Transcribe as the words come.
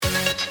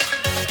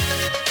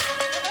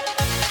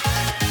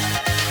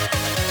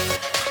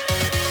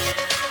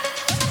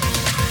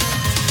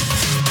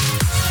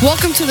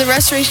Welcome to the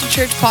Restoration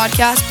Church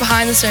podcast,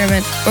 Behind the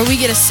Sermon, where we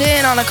get to sit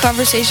in on a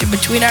conversation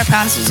between our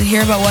pastors to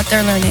hear about what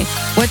they're learning,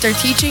 what they're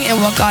teaching,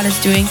 and what God is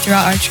doing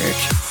throughout our church.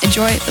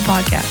 Enjoy the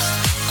podcast.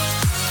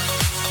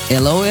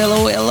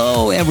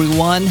 Hello,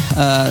 everyone.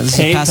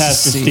 Hey,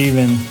 Pastor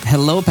Steven.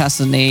 Hello,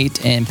 Pastor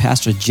Nate and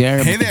Pastor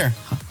Jeremy. Hey there.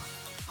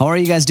 How are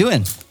you guys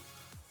doing?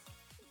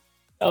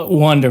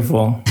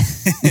 Wonderful.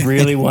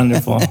 Really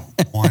wonderful.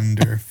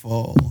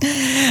 Wonderful.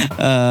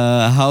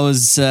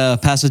 How's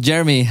Pastor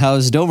Jeremy?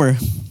 How's Dover?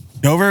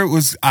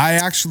 I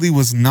actually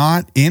was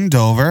not in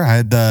Dover. I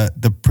had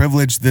the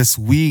privilege this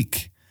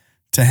week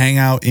to hang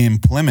out in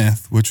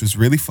Plymouth, which was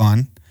really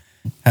fun.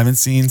 Haven't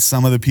seen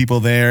some of the people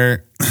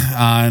there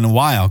in a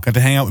while. Got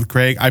to hang out with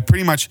Craig. I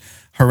pretty much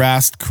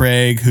harassed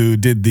Craig, who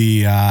did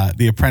the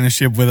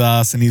apprenticeship with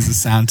us, and he's the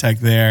sound tech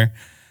there.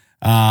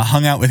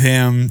 Hung out with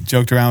him,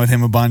 joked around with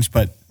him a bunch,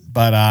 but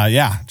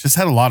yeah, just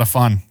had a lot of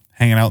fun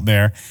hanging out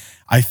there.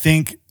 I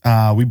think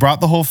we brought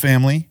the whole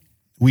family.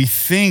 We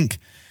think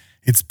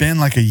it's been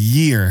like a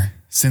year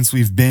since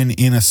we've been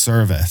in a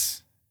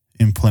service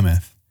in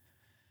Plymouth.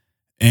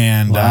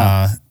 And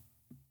Wow.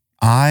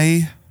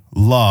 I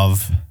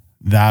love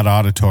that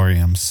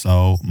auditorium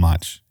so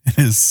much. It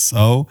is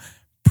so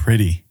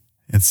pretty.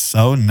 It's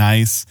so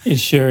nice.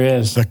 It sure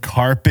is. The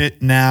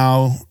carpet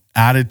now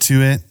added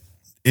to it.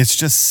 It's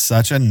just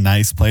such a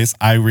nice place.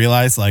 I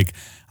realized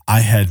I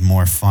had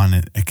more fun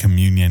at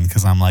communion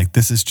because I'm like,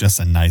 this is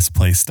just a nice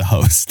place to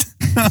host.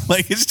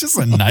 It's just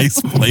a nice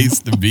place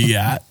to be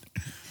at.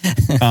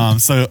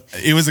 So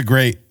it was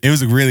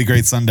a really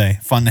great Sunday.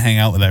 Fun to hang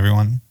out with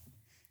everyone.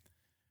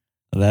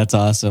 That's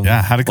awesome.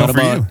 Yeah. How'd it go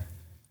for you?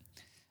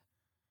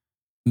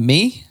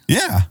 Me?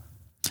 Yeah.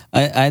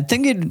 I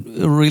think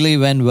it really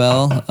went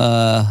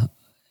well.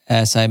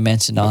 As I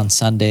mentioned on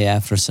Sunday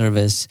after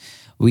service,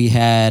 we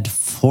had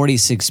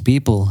 46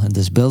 people in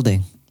this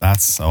building.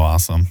 That's so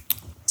awesome.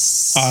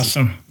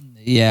 Awesome.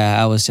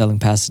 Yeah, I was telling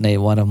Pastor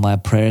Nate, one of my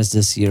prayers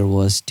this year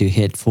was to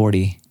hit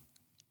 40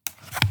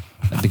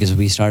 because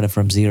we started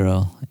from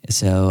 0.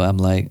 So I'm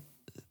like,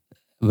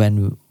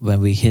 when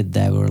we hit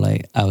that, we were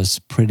like, I was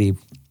pretty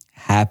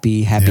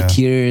happy Yeah.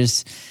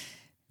 tears.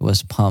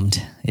 Was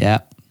pumped. Yeah.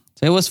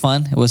 So it was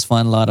fun.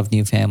 A lot of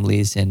new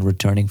families and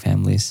returning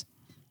families.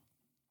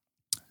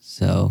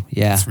 So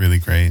yeah. It's really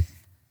great.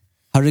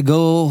 How did it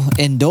go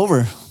in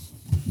Dover?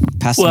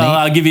 Pastor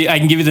Well, Nate? I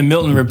can give you the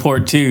Milton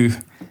report too.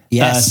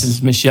 Yes.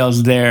 Since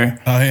Michelle's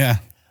there. Oh yeah.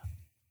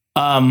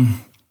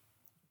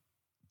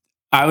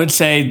 I would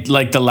say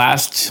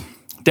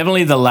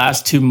definitely the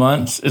last 2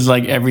 months is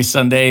like every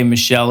Sunday.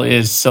 Michelle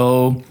is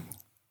so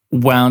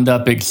wound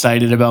up,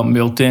 excited about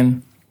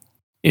Milton.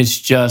 It's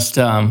just,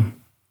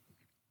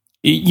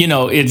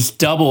 it's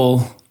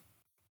double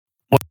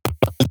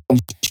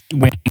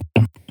when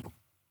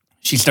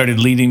she started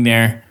leading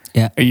there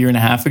a year and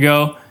a half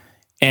ago.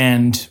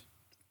 And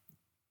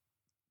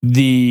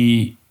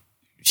she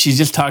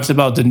just talks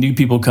about the new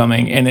people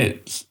coming, and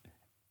it's,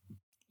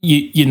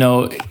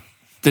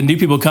 the new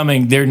people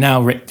coming, they're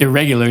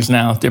regulars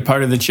now. They're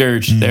part of the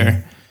church.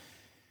 Mm.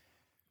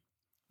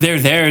 They're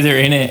there, they're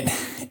in it.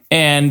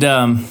 And,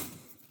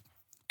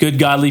 good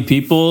godly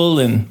people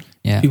and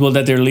people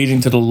that they're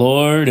leading to the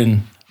Lord.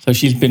 And so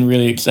she's been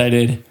really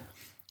excited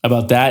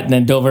about that. And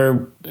then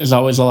Dover is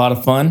always a lot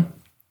of fun.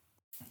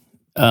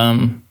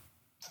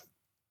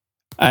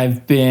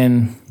 I've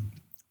been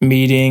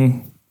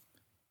meeting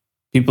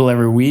people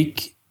every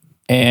week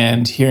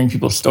and hearing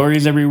people's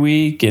stories every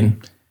week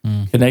and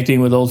connecting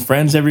with old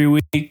friends every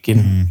week.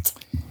 And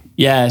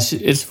yeah,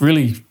 it's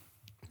really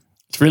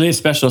a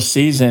special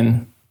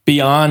season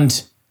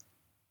beyond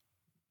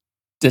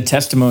the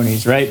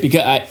testimonies, right?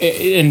 Because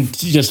and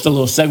just a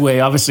little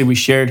segue, obviously we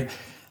shared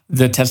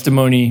the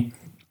testimony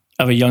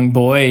of a young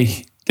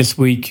boy this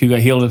week who got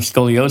healed of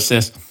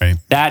scoliosis. Right.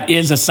 That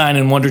is a sign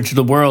and wonder to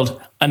the world.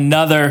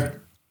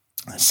 Another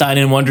sign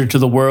and wonder to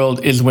the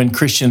world is when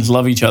Christians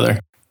love each other.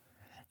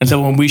 And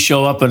so when we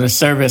show up at a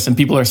service and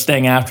people are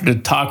staying after to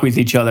talk with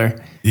each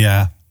other,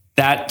 Yeah.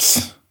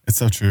 that's It's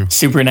so true.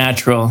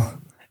 supernatural.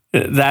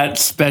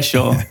 That's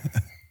special.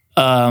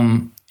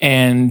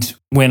 And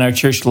when our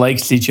church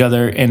likes each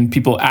other and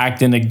people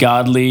act in a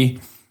godly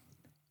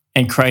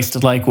and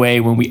Christ-like way,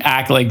 when we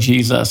act like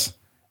Jesus,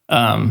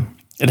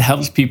 it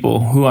helps people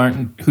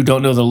who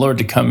don't know the Lord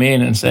to come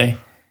in and say,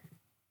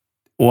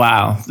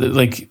 wow,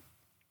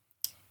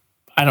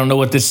 I don't know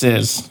what this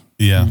is,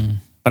 Yeah.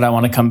 but I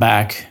want to come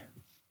back.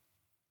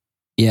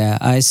 Yeah,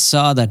 I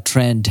saw that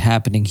trend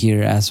happening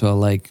here as well.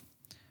 Like,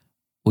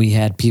 we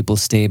had people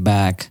stay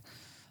back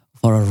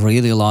for a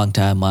really long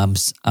time. I'm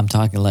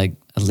talking like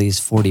at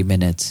least 40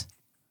 minutes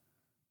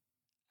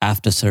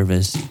after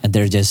service, and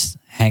they're just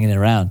hanging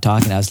around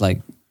talking. I was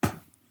like,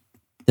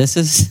 this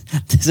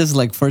is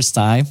like first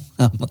time.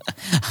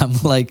 I'm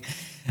like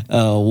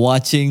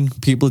watching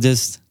people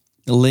just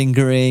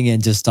lingering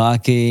and just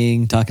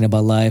talking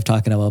about life,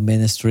 talking about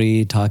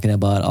ministry, talking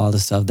about all the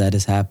stuff that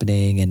is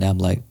happening. And I'm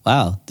like,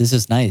 wow, this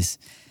is nice.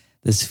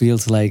 This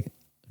feels like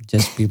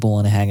just people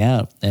want to hang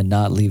out and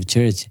not leave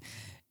church.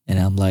 And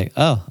I'm like,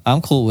 oh,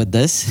 I'm cool with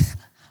this.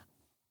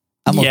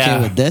 I'm okay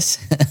Yeah. with this.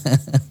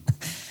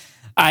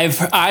 I've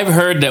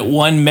heard that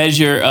one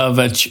measure of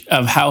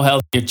of how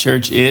healthy a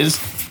church is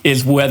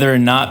whether or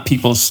not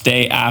people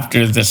stay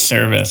after the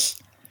service.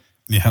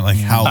 Yeah, like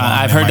how long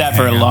I've they heard might that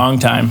for a hang out. long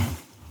time.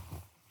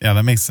 Yeah,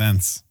 that makes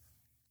sense.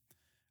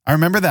 I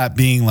remember that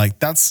being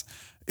like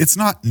it's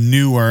not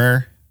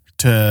newer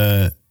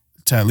to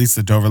at least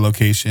the Dover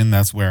location.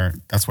 That's where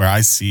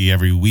I see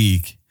every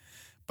week.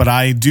 But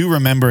I do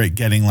remember it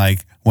getting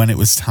like when it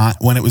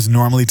was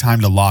normally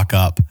time to lock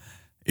up,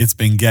 it's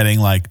been getting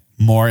like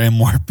more and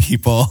more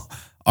people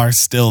are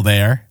still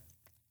there,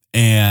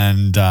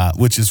 and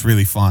which is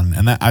really fun.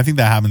 And I think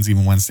that happens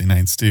even Wednesday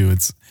nights too.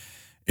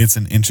 It's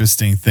an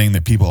interesting thing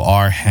that people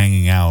are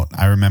hanging out.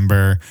 I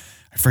remember,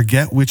 I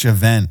forget which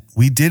event.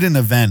 We did an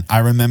event. I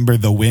remember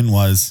the win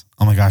was,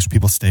 oh my gosh,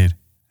 people stayed.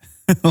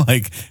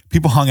 Like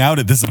people hung out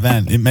at this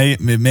event. It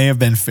may have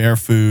been Fair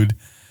Food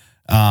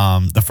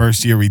the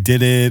first year we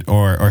did it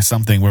or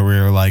something where we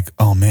were like,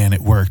 oh man,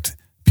 it worked.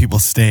 People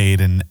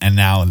stayed and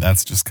now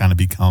that's just kind of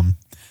become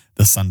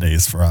the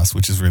Sundays for us,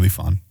 which is really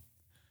fun.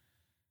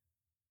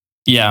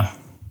 Yeah.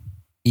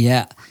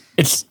 Yeah.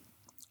 It's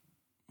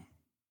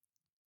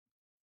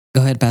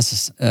Go ahead,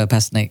 Pastor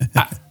Nate.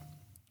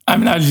 I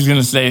was just going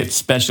to say it's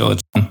special.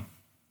 It's fun.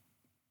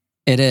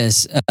 It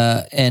is.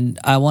 And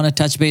I want to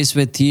touch base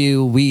with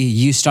you.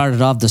 You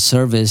started off the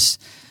service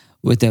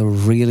with a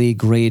really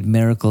great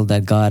miracle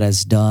that God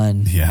has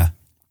done Yeah.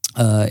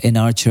 in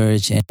our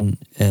church and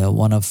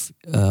one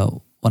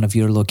of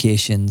your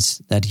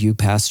locations that you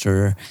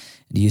pastor.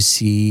 You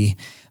see,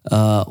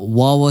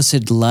 what was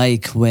it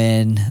like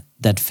when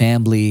that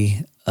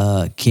family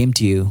came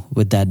to you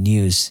with that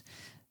news?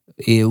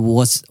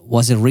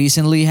 Was it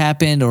recently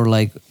happened, or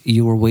like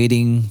you were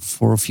waiting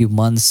for a few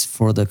months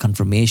for the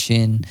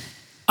confirmation?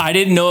 I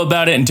didn't know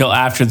about it until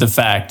after the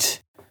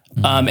fact.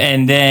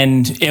 And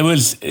then it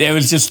was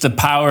just the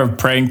power of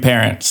praying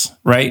parents,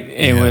 right?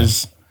 It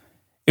was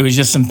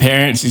just some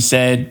parents who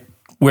said,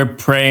 we're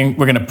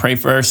going to pray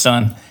for our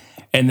son.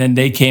 And then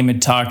they came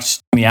and talked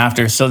to me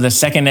after. So the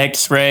second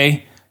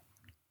x-ray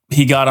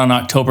he got on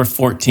October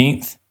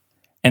 14th.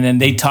 And then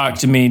they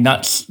talked to me,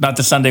 not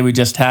the Sunday we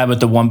just had, but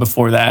the one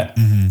before that.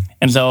 Mm-hmm.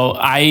 And so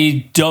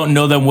I don't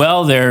know them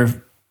well.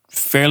 They're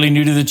fairly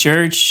new to the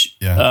church.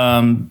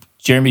 Yeah.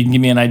 Jeremy can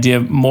give me an idea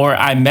more.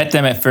 I met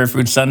them at Fair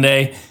Food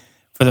Sunday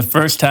for the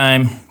first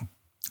time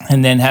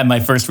and then had my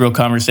first real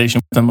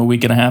conversation with them a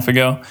week and a half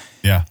ago.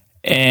 Yeah.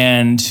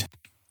 And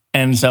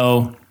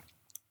so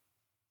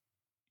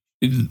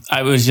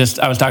I was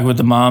talking with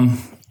the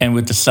mom and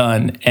with the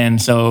son.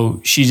 And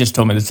so she just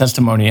told me the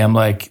testimony. I'm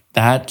like,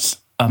 that's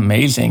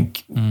amazing.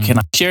 Can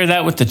I share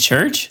that with the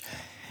church?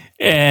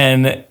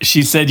 And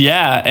she said,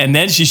 yeah. And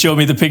then she showed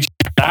me the picture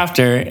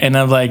after. And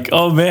I'm like,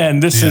 oh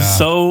man, this is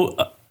so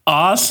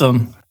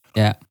awesome.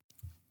 Yeah.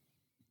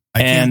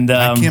 I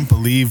can't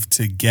believe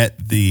to get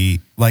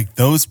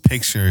those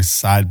pictures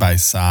side by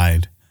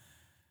side.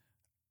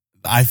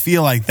 I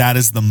feel like that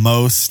is the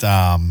most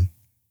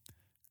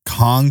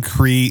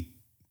concrete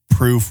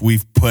proof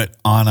we've put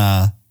on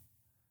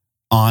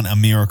a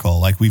miracle.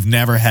 Like we've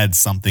never had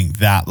something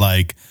that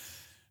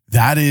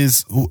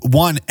is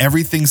one,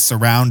 everything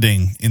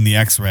surrounding in the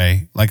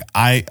x-ray. Like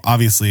I'm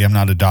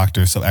not a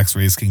doctor, so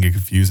x-rays can get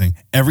confusing.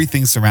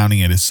 Everything surrounding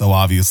it is so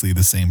obviously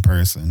the same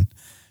person.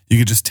 You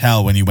could just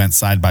tell when you went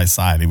side by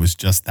side, it was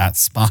just that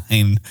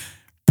spine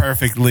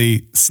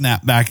perfectly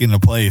snapped back into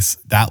place.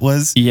 That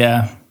was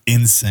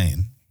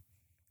insane.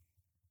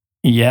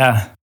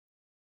 Yeah.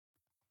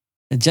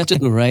 Just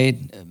right,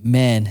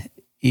 man,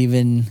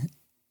 even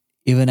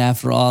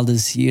after all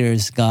these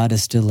years, God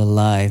is still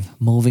alive,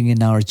 moving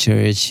in our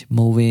church,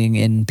 moving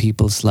in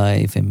people's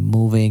life, and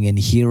moving and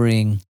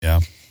hearing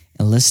and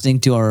listening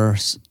to our,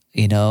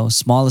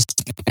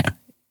 smallest,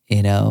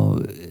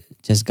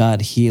 just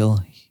God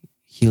heal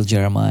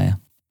Jeremiah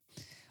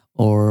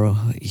or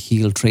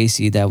heal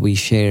Tracy that we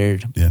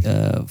shared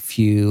a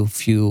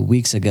few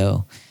weeks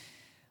ago.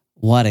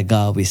 What a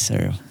God we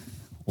serve.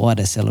 What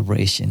a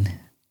celebration.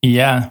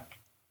 Yeah.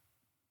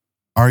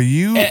 Are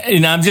you?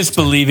 And I'm just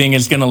believing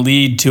it's going to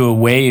lead to a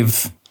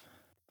wave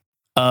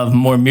of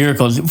more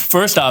miracles.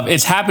 First off,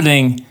 it's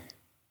happening,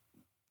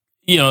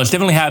 it's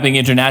definitely happening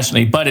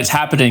internationally, but it's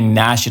happening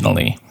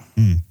nationally.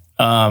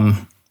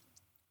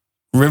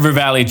 River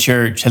Valley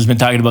Church has been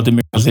talking about the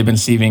miracles they've been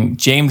receiving.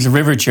 James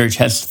River Church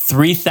has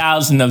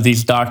 3,000 of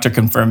these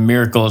doctor-confirmed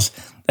miracles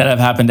that have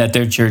happened at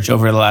their church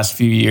over the last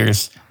few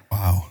years.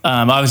 Wow.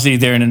 Obviously,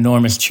 they're an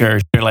enormous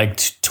church. They're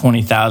like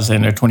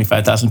 20,000 or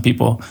 25,000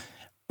 people.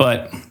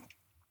 But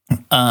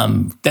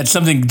that's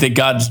something that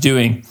God's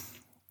doing.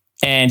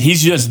 And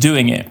he's just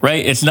doing it,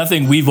 right? It's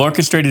nothing we've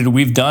orchestrated or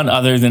we've done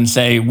other than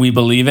say we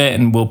believe it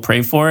and we'll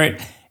pray for it.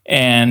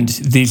 And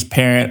these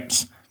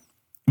parents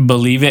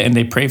believe it and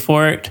they pray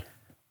for it.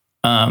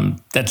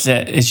 That's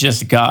it. It's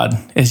just God.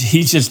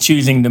 He's just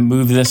choosing to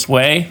move this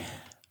way.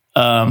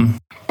 I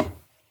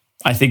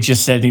think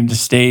just setting the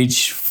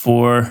stage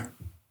for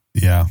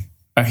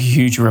a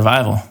huge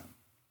revival.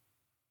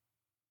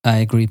 I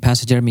agree.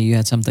 Pastor Jeremy, you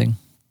had something?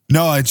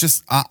 No,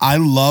 I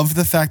love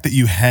the fact that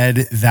you had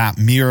that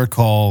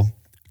miracle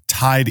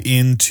tied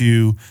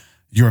into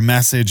your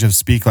message of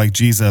Speak Like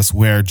Jesus,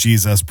 where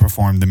Jesus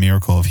performed the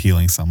miracle of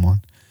healing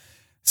someone.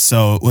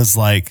 So it was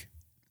like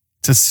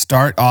to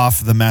start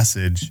off the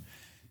message,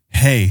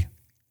 hey,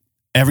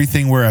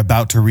 everything we're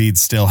about to read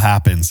still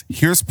happens.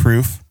 Here's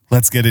proof.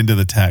 Let's get into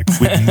the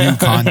text with new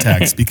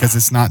context, because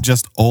it's not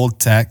just old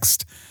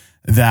text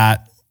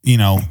that,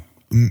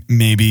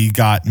 maybe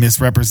got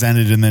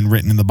misrepresented and then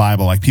written in the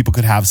Bible. Like, people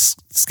could have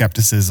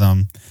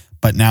skepticism,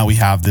 but now we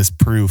have this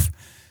proof.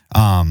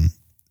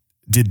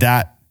 Did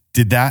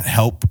that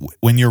help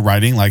when you're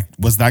writing? Like,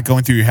 was that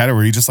going through your head, or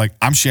were you just like,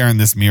 I'm sharing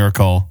this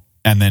miracle,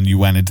 and then you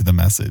went into the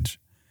message?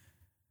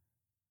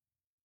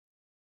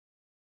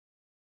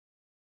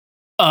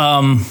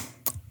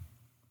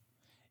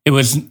 It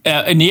was,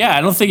 and yeah,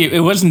 I don't think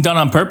it wasn't done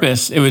on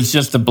purpose. It was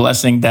just a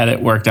blessing that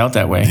it worked out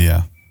that way.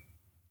 Yeah.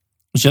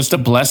 It's just a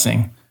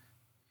blessing.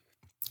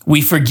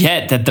 We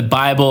forget that the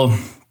Bible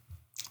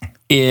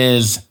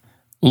is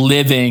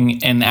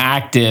living and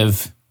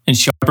active and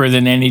sharper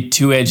than any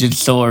two-edged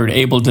sword,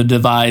 able to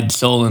divide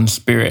soul and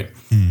spirit.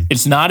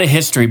 It's not a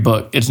history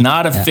book. It's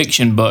not a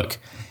fiction book.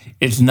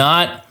 It's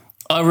not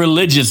a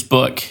religious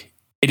book.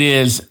 It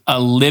is a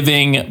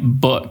living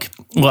book.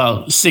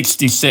 Well,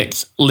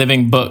 66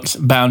 living books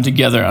bound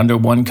together under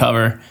one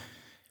cover.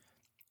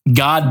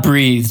 God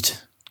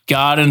breathed,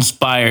 God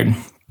inspired,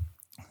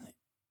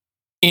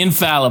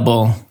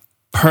 infallible,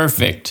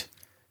 perfect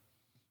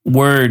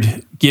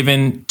word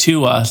given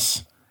to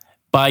us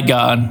by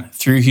God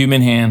through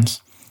human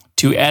hands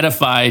to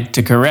edify,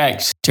 to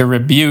correct, to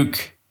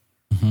rebuke.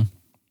 Mm-hmm.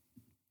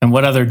 And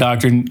what other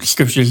doctrine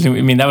scriptures? I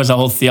mean, that was a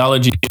whole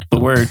theology of the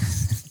word.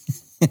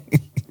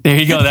 There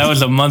you go. That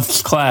was a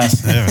month's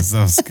class. That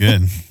was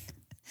good.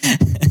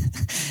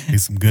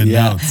 Some good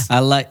notes. I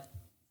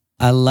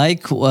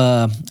like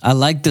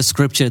the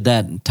scripture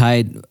that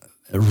tied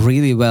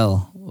really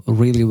well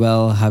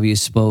how you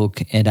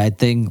spoke. And I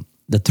think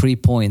the 3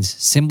 points,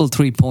 simple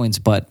 3 points,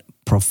 but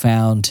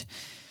profound.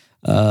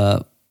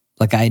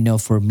 Like, I know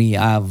for me,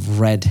 I've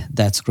read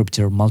that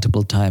scripture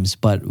multiple times,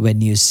 but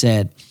when you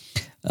said,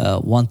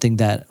 one thing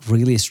that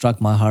really struck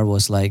my heart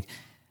was like,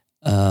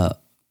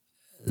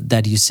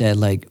 that you said,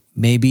 like,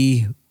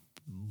 maybe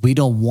we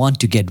don't want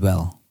to get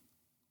well.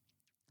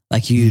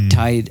 Like, you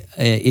tied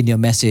in your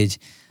message,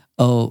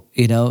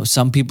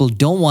 some people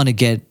don't want to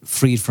get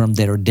freed from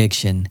their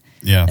addiction.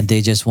 Yeah. And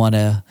they just want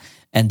to,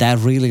 and that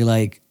really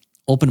like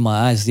opened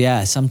my eyes.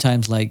 Yeah.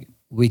 Sometimes like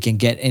we can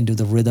get into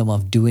the rhythm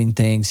of doing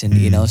things and,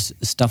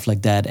 stuff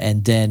like that.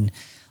 And then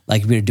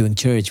like we're doing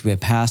church, we're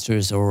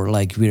pastors, or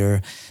like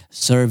we're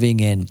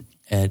serving and,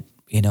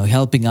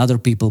 helping other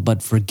people,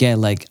 but forget,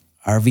 like,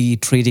 are we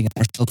treating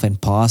ourselves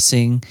and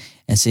pausing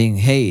and saying,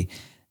 hey,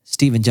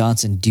 Stephen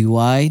Johnson, do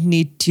I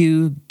need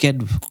to get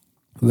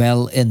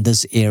well in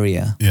this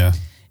area? Yeah.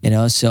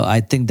 So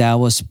I think that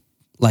was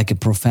like a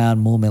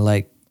profound moment.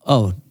 Like,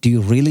 oh, do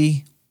you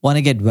really want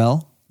to get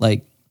well?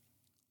 Like,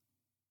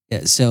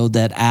 so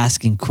that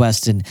asking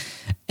question.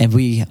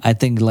 And I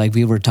think like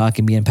we were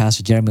talking, me and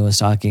Pastor Jeremy was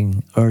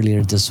talking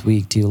earlier this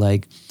week too,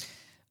 like,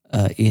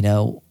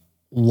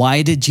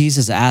 why did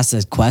Jesus ask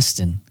that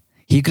question?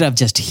 He could have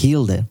just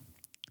healed it,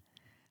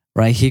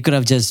 right? He could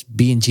have just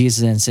been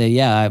Jesus and say,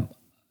 yeah,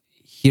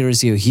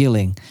 here's your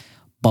healing.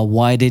 But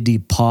why did he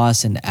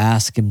pause and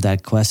ask him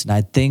that question?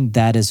 I think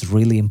that is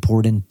really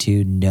important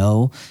to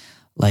know,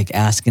 like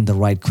asking the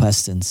right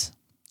questions,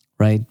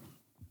 right?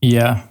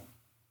 Yeah.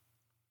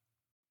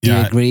 Do you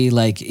agree?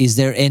 Like, is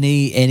there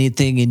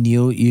anything in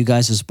you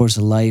guys'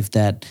 personal life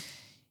that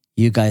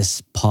you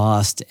guys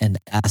paused and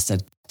asked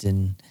that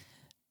question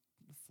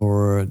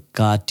for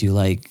God to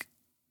like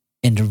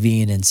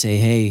intervene and say,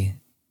 hey,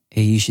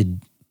 you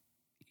should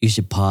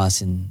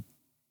pause and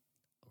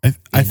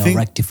I think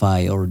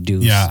rectify or do?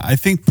 Yeah, I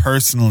think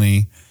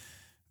personally,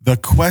 the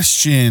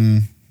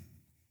question,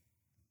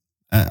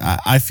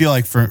 I feel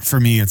like for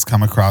me, it's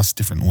come across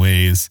different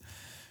ways.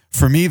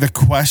 For me, the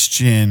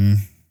question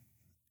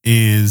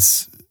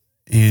is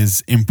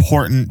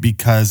important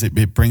because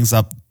it brings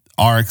up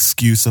our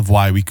excuse of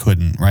why we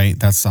couldn't, right?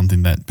 That's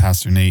something that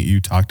Pastor Nate,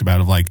 you talked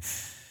about, of like,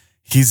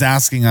 he's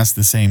asking us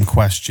the same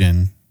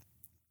question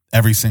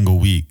every single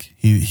week.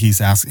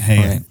 He's asking,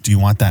 hey, right, do you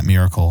want that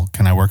miracle?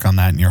 Can I work on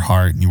that in your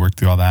heart? And you work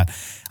through all that.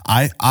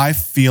 I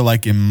feel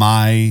like in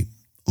my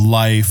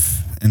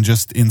life and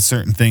just in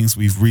certain things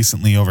we've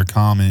recently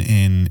overcome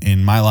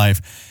in my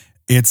life,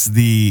 it's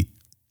the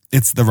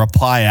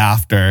reply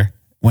after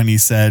when he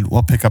said,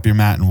 well, pick up your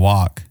mat and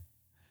walk.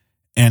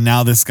 And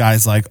now this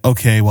guy's like,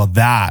 okay, well,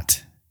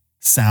 that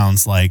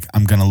sounds like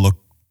I'm going to look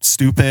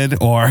stupid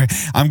or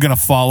I'm going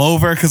to fall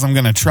over because I'm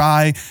going to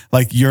try.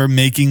 Like, you're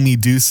making me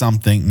do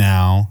something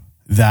now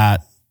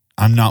that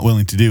I'm not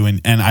willing to do.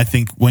 And I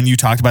think when you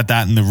talked about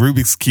that in the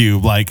Rubik's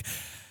Cube, like,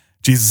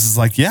 Jesus is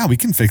like, yeah, we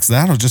can fix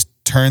that. I'll just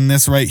turn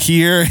this right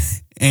here.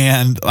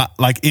 And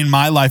like in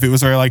my life, it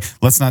was very like,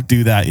 let's not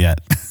do that yet.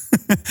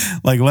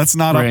 Like, let's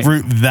not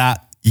uproot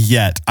that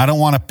yet. I don't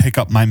want to pick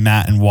up my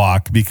mat and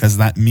walk because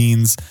that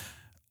means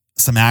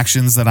some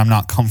actions that I'm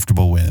not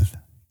comfortable with.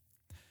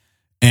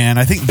 And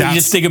I think You that's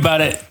just think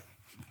about it.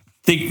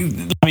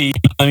 Let me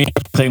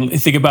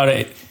think about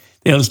it.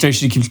 The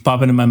illustration that keeps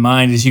popping in my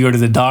mind is you go to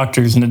the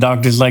doctors and the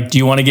doctor's like, do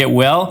you want to get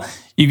well?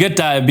 You've got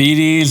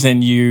diabetes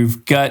and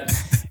you've got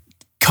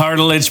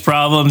cartilage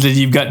problems and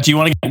do you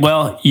want to get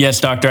well? Yes,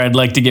 doctor, I'd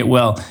like to get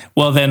well.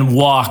 Well, then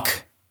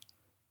walk.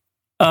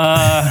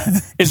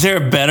 Is there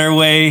a better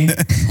way?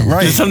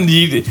 right.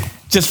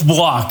 Just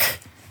walk.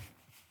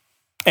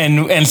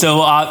 And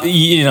so,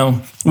 we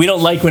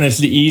don't like when it's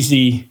the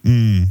easy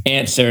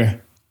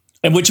answer,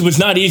 and which was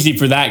not easy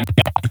for that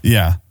guy.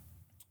 Yeah.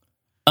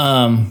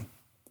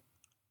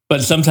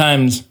 But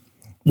sometimes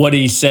what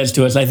he says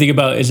to us, I think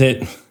about, is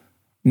it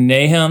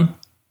Nahum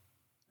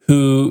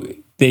who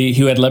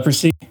had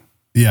leprosy?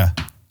 Yeah.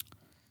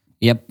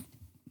 Yep.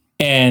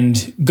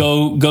 And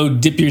go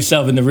dip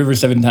yourself in the river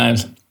 7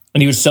 times.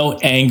 And he was so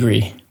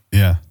angry,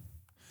 Yeah.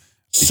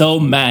 so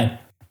mad.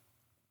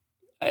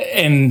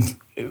 And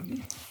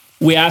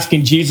we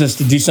asking Jesus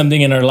to do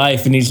something in our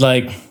life, and he's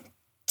like,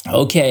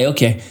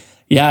 okay.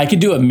 Yeah, I could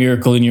do a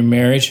miracle in your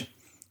marriage.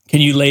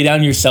 Can you lay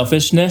down your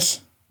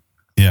selfishness?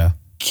 Yeah.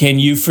 Can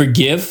you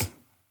forgive?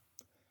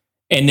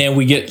 And then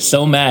we get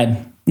so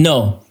mad.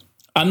 No,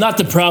 I'm not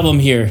the problem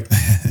here.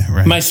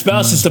 Right. My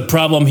spouse is the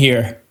problem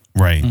here.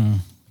 Right.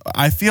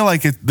 I feel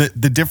like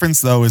the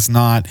difference, though, is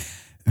not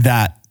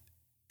that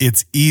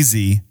it's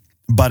easy,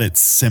 but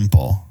it's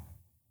simple.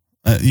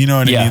 You know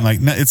what I mean? Like,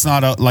 it's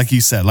not like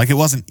you said, like it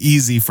wasn't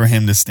easy for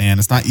him to stand.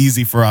 It's not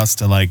easy for us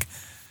to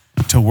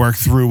work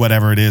through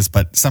whatever it is,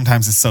 but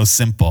sometimes it's so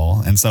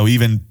simple. And so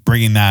even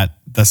bringing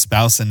the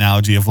spouse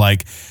analogy of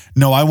like,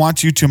 no, I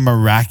want you to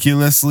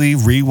miraculously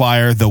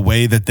rewire the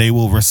way that they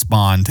will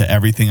respond to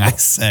everything I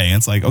say.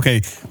 It's like,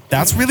 okay,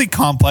 that's really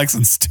complex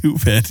and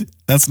stupid.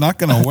 That's not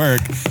going to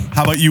work.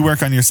 How about you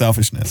work on your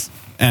selfishness?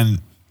 And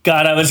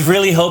God, I was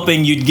really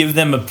hoping you'd give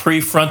them a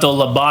prefrontal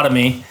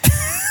lobotomy.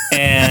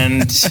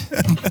 And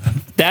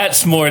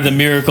that's more the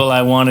miracle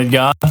I wanted,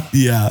 God.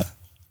 yeah.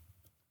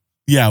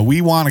 Yeah,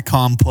 we want a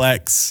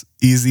complex,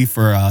 easy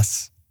for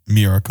us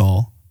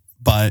miracle,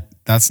 but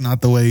that's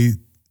not the way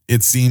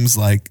it seems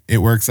like it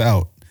works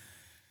out.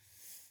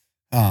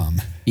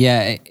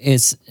 Yeah,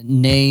 it's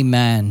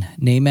Naaman.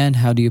 Naaman,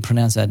 how do you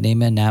pronounce that?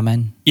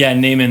 Naaman? Yeah,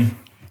 Naaman.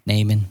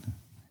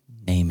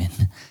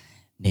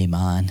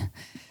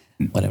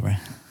 Whatever.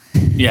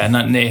 Yeah,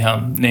 not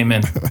Nahum,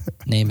 Naaman.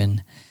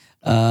 Naaman.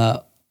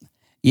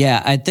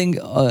 Yeah, I think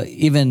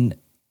even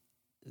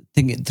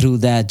thinking through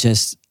that,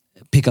 just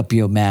pick up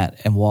your mat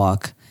and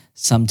walk.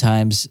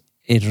 Sometimes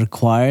it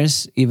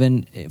requires,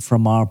 even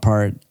from our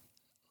part,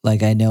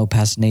 like I know,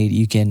 Pastor Nate,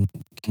 you can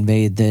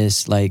convey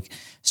this, like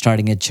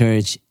starting a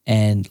church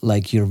and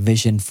like your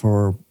vision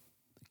for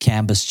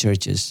campus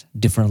churches,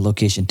 different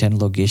location, 10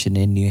 location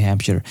in New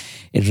Hampshire.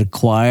 It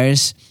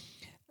requires,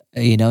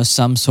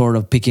 some sort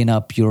of picking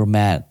up your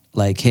mat,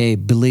 like, hey,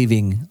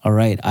 believing, all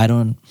right, I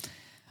don't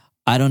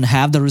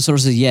have the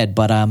resources yet,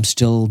 but I'm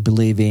still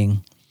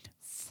believing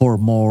for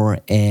more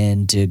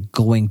and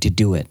going to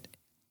do it.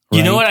 Right?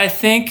 You know what I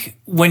think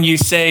when you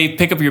say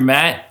pick up your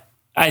mat?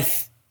 I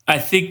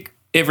think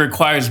it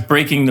requires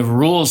breaking the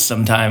rules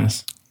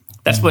sometimes.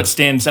 That's what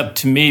stands up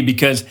to me,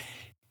 because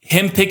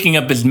him picking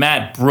up his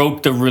mat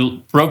broke the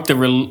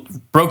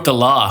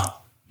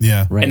law.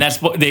 Yeah. Right. And that's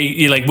what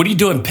you're like, what are you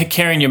doing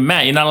carrying your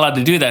mat? You're not allowed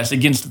to do that. It's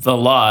against the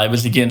law. It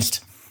was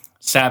against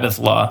Sabbath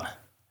law.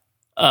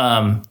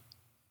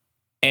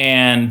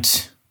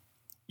 And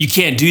you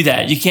can't do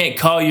that. You can't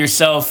call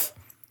yourself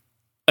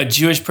a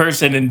Jewish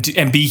person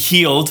and be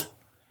healed.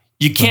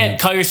 You can't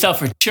call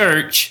yourself a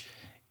church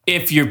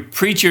if your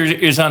preacher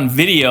is on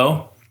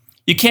video.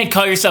 You can't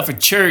call yourself a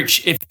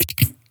church if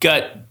you've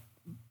got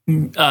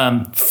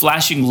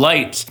flashing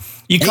lights.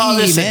 You call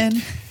this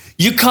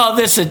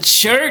a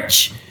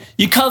church?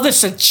 You call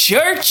this a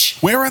church?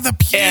 Where are the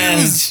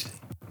pews?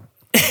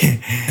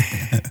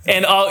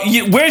 And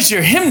where's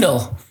your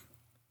hymnal?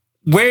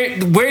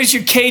 Where's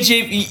your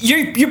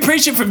KJ? You're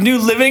preaching from New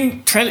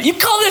Living. You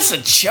call this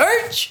a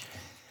church?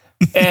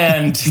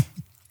 And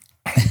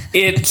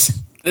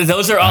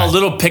those are all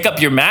little pick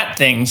up your mat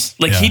things.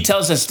 Like he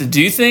tells us to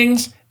do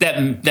things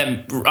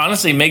that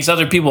honestly makes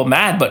other people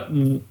mad. But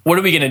what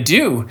are we going to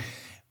do?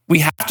 We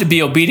have to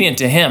be obedient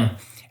to him.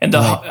 And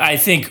I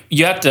think we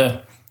have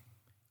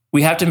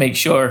to make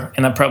sure.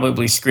 And I'm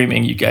probably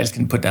screaming. You guys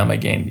can put down my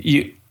gain.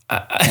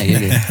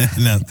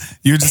 No,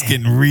 you're just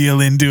getting real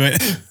into it.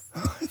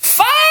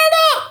 Fired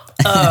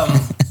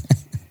up.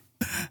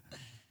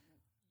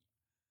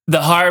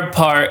 The hard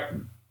part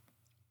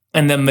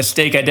and the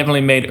mistake I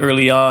definitely made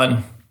early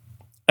on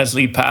as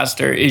lead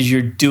pastor is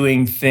you're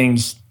doing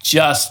things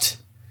just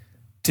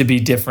to be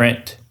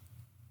different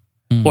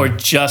or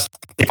just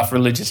off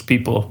religious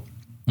people,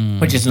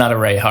 which is not a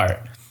right heart.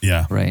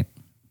 Yeah. Right.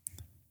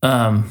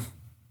 But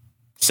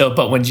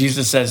when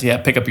Jesus says,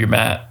 pick up your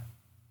mat,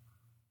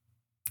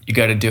 you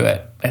got to do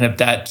it. And if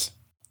that's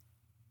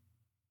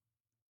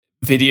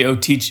video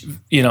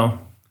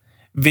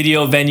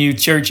venue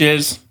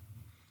churches,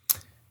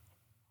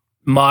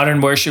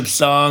 modern worship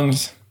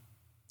songs,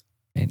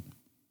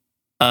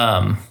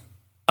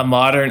 a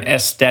modern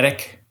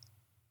aesthetic,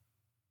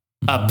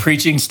 a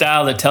preaching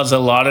style that tells a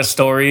lot of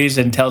stories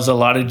and tells a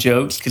lot of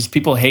jokes, because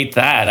people hate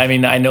that. I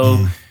mean, I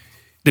know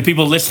the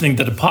people listening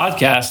to the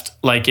podcast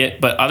like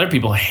it, but other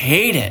people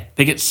hate it.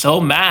 They get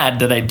so mad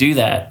that I do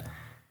that.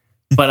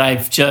 But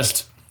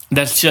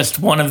that's just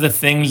one of the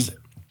things,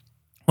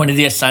 one of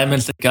the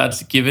assignments that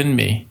God's given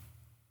me.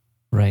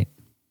 Right.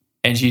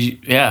 And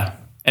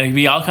and it can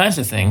be all kinds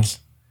of things.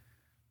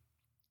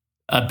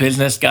 A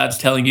business God's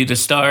telling you to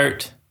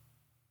start,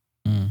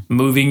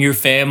 moving your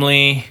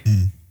family,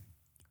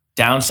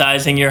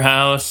 downsizing your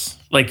house.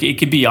 Like, it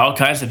could be all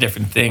kinds of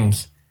different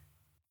things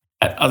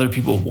that other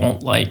people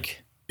won't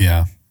like.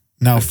 Yeah.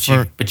 Now,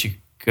 but you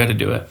got to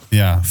do it.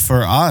 Yeah.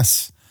 For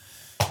us,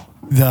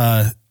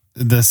 the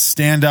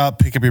stand up,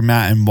 pick up your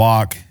mat and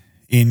walk,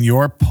 in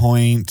your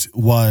point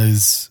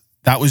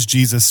that was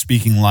Jesus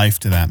speaking life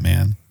to that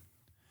man.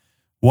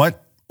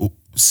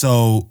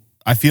 So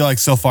I feel like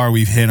so far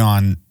we've hit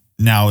on,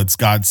 now it's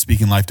God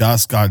speaking life to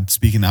us, God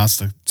speaking to us,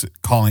 to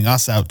calling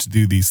us out to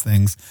do these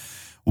things.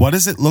 What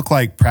does it look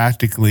like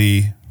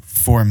practically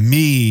for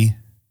me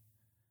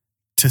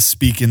to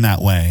speak in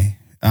that way?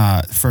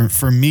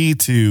 For me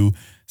to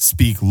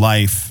speak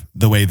life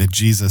the way that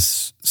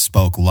Jesus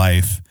spoke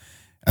life,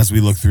 as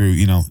we look through,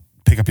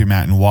 pick up your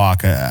mat and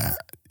walk. I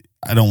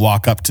don't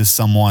walk up to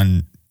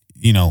someone,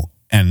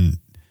 and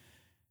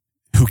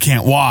who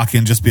can't walk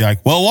and just be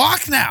like, well,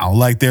 walk now.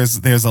 Like,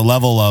 there's a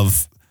level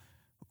of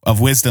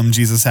wisdom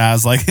Jesus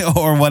has, like,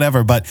 or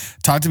whatever. But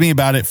talk to me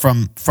about it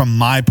from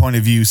my point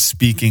of view,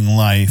 speaking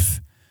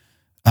life.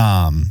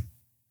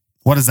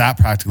 What does that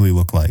practically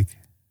look like?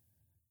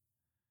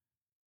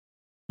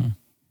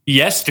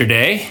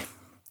 Yesterday,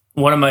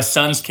 one of my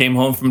sons came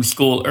home from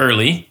school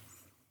early,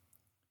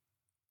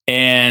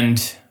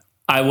 and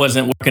I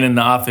wasn't working in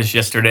the office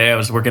yesterday. I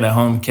was working at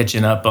home,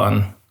 catching up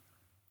on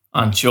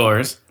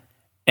chores.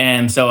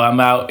 And so I'm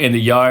out in the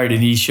yard,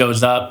 and he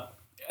shows up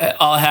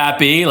all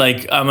happy,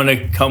 like, I'm going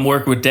to come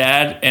work with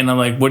Dad. And I'm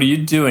like, what are you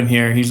doing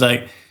here? He's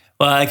like,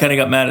 well, I kind of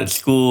got mad at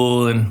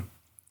school and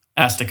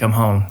asked to come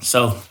home.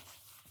 So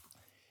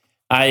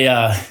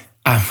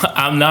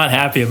I'm not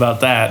happy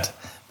about that,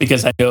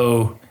 because I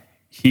know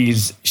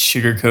he's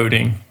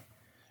sugarcoating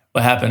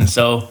what happened.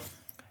 So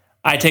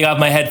I take off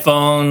my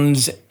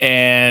headphones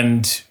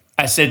and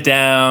I sit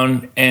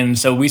down. And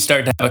so we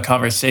start to have a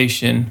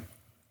conversation.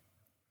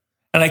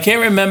 And I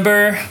can't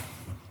remember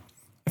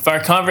if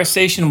our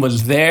conversation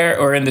was there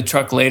or in the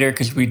truck later,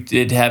 because we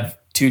did have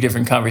two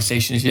different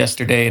conversations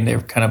yesterday and they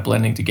were kind of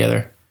blending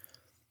together.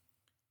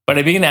 But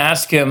I began to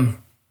ask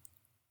him,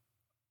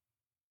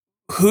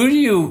 what do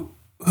you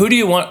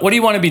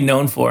want to be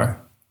known for?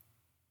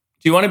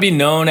 Do you want to be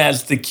known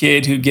as the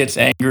kid who gets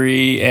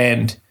angry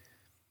and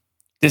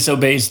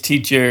disobeys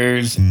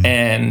teachers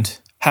and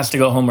has to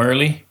go home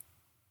early?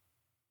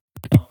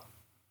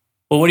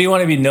 Well, what do you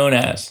want to be known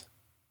as?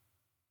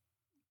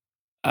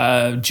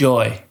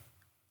 Joy.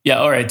 Yeah,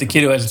 all right, the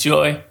kid who has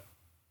joy.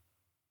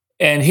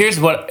 And here's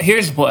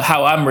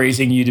how I'm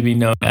raising you to be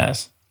known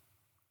as: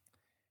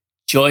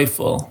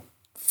 joyful,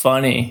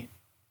 funny,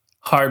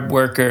 hard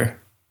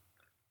worker,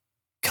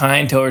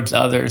 kind towards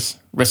others,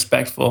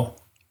 respectful.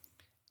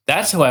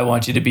 That's who I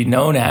want you to be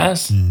known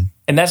as.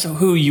 And that's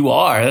who you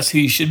are. That's who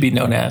you should be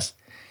known as.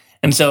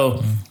 And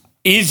so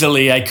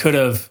easily I could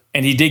have,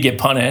 and he did get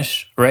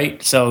punished,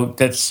 right? So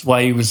that's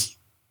why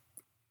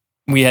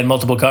we had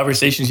multiple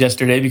conversations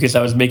yesterday, because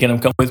I was making him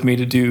come with me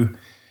to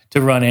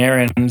run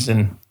errands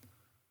and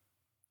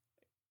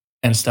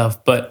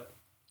stuff. But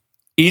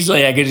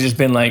easily I could have just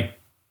been like,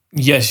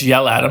 yes,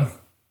 yell at him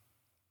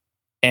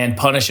and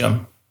punish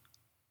him.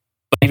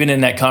 But even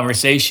in that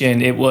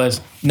conversation, it was,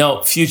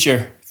 no,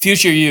 future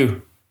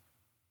you.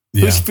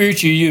 Yeah. Who's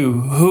future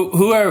you?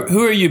 Who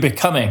are you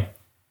becoming?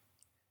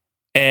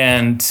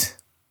 And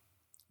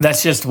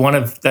that's just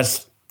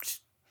that's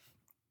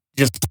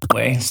just the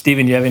way.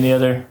 Stephen, do you have any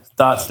other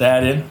thoughts to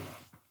add in?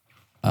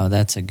 Oh,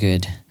 that's a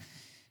good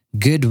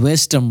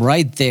wisdom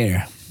right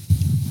there.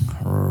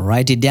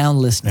 Write it down,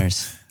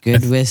 listeners.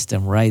 Good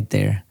wisdom right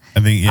there. I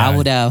think, yeah. I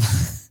would have.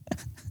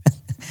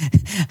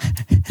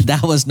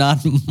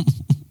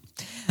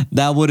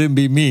 That wouldn't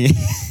be me.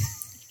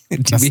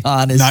 To be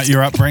honest, not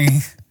your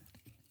upbringing.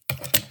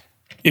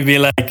 You'd be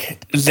like,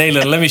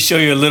 Zayla, let me show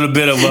you a little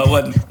bit of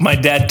what my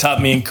dad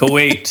taught me in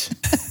Kuwait.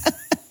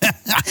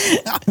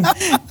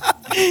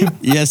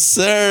 Yes,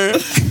 sir.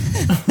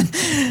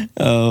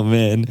 Oh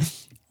man,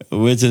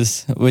 which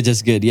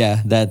is good.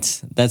 Yeah,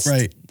 that's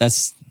right.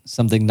 That's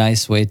something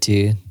nice way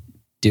to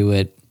do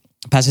it.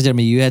 Pastor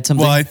Jeremy, you had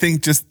something? Well, I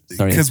think just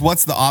because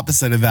what's the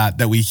opposite of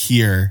that we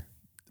hear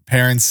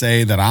parents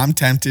say, that I'm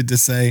tempted to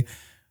say,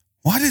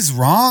 what is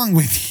wrong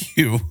with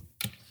you?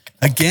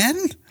 Again?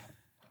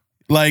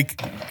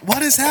 Like,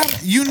 what is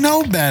happening? You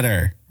know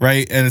better,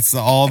 right? And it's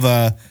all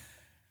the,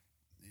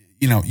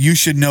 you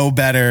should know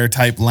better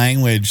type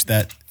language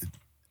that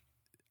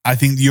I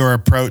think your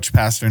approach,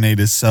 Pastor Nate,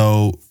 is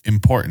so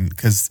important,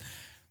 because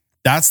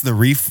that's the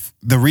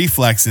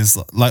reflex is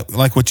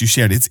like what you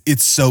shared.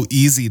 It's so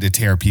easy to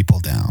tear people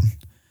down.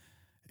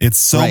 It's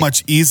so Right.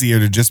 much easier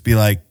to just be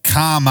like,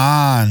 come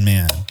on,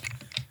 man.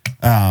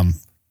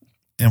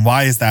 And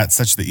why is that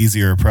such the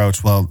easier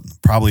approach? Well,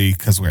 probably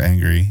because we're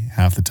angry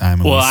half the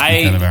time and we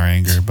speak out of our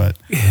anger. But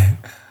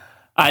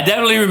I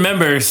definitely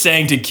remember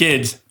saying to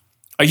kids,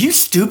 "Are you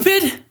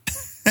stupid?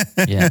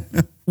 Yeah.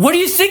 What are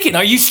you thinking?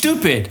 Are you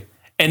stupid?"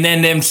 And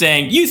then them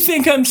saying, "You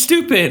think I'm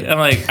stupid?" I'm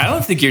like, "I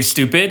don't think you're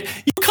stupid.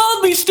 You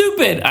called me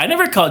stupid. I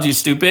never called you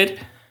stupid."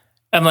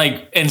 I'm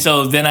like, and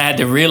so then I had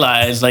to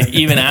realize, like,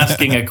 even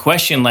asking a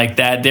question like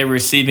that, they're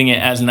receiving it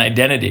as an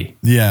identity.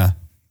 yeah.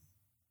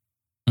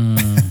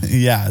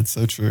 Yeah, it's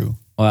so true.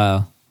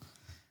 Wow.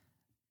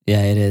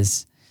 Yeah, it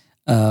is.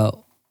 I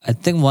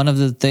think one of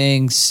the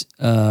things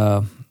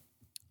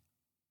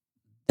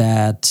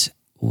that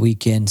we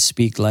can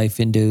speak life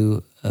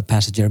into,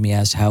 Pastor Jeremy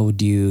asked, how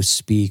would you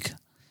speak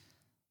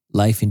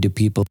life into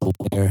people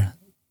where,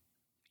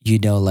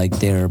 like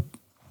they're,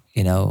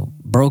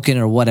 broken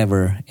or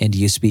whatever, and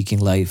you speaking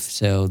life.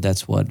 So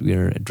that's what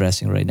we're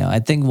addressing right now. I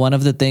think one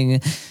of the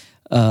things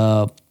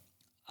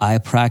I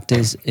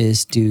practice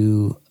is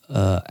to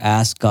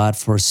ask God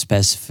for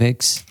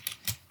specifics.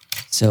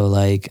 So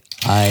like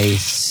I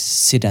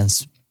sit and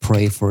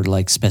pray for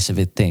like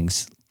specific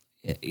things,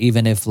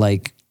 even if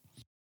like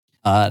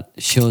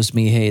shows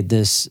me, hey,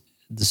 the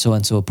so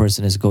and so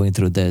person is going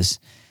through this.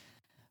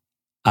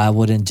 I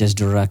wouldn't just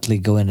directly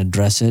go and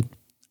address it.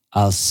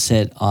 I'll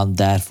sit on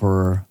that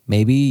for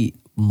maybe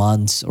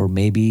months or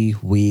maybe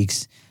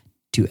weeks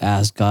to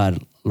ask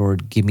God,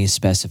 Lord, give me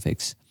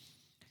specifics.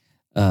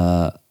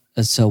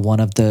 So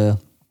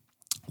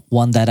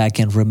one that I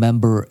can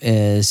remember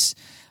is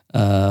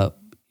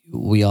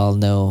we all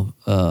know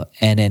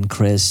Anna and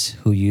Chris,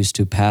 who used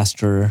to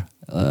pastor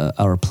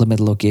our Plymouth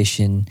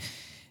location,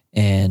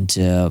 and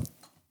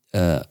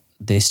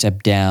they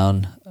stepped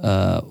down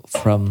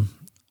from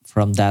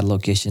that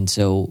location.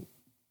 So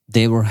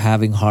they were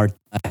having hard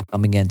time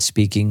coming and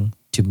speaking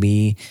to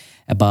me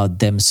about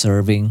them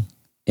serving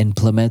in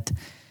Plymouth.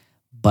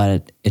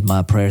 But in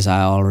my prayers,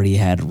 I already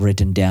had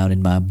written down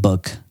in my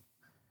book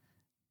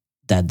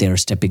that they're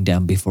stepping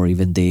down before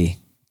even they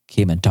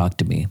came and talked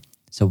to me.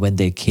 So when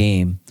they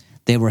came,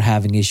 they were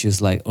having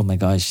issues like, oh my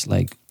gosh,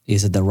 like,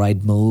 is it the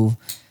right move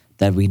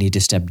that we need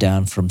to step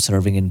down from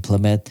serving in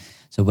Plymouth?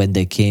 So when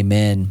they came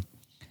in,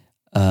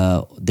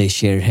 they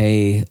shared,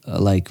 hey,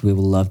 like, we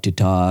would love to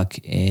talk,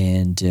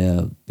 and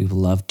we would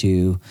love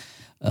to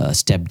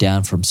step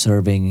down from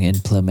serving in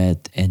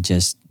Plymouth and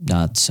just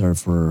not serve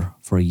for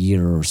a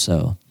year or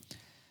so.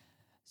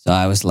 So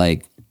I was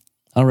like,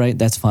 all right,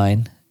 that's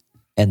fine.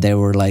 And they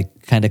were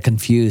like kind of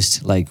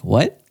confused, like,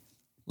 what?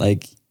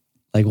 Like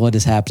what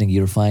is happening?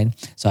 You're fine?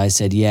 So I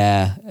said,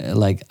 yeah,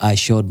 like I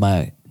showed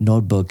my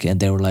notebook, and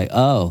they were like,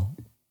 oh.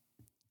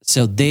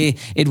 So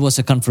it was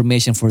a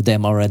confirmation for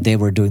them, all right, they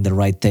were doing the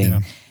right thing.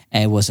 Yeah.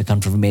 And it was a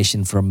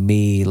confirmation from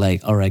me,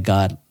 like, all right,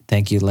 God,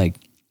 thank you, like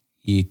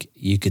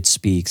you could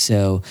speak.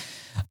 So,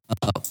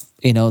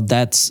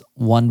 that's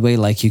one way,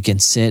 like you can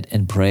sit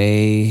and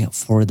pray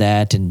for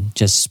that and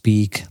just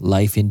speak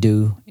life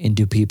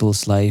into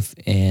people's life.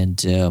 And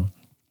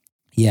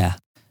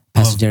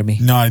Pastor Jeremy.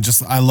 No,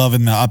 I love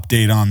in the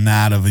update on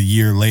that of a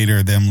year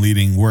later, them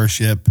leading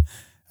worship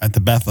at the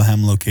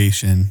Bethlehem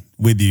location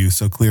with you.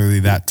 So clearly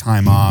that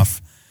time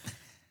off,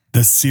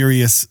 the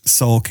serious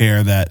soul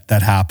care that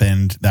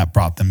happened, that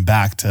brought them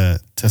back to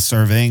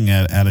serving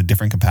at a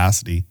different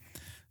capacity.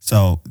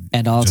 So,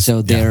 and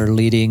also they're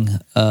leading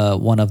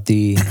one of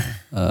the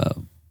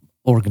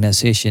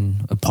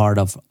organization, a part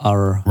of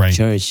our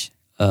church,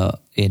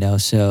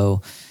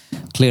 so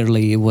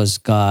clearly it was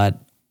God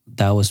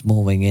that was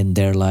moving in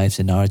their lives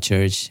in our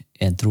church,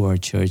 and through our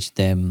church,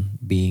 them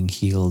being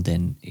healed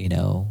and,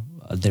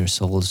 their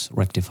souls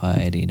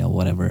rectified,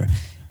 whatever,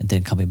 and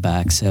then coming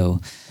back.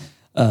 So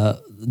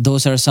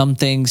those are some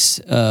things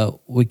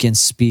we can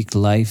speak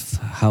life,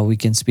 how we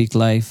can speak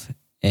life,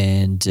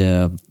 and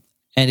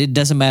it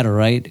doesn't matter,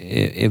 right?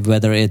 If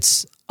whether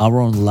it's our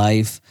own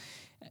life.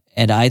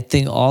 And I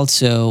think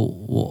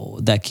also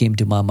that came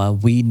to my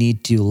mind, we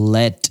need to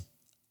let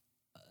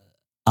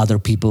other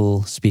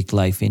people speak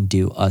life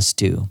into us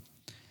too.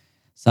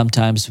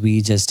 Sometimes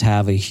we just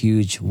have a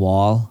huge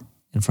wall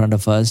in front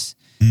of us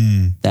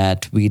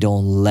that we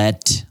don't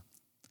let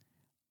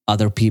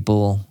other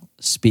people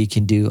speak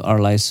into our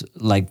lives.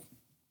 Like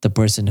the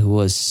person who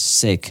was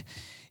sick,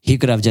 he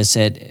could have just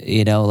said,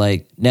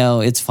 like,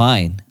 no, it's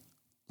fine.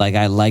 Like,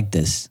 I like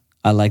this.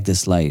 I like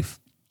this life.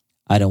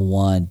 I don't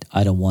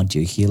want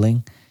your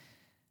healing,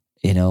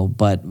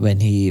 but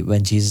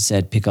when Jesus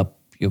said, pick up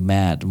your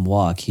mat and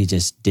walk, he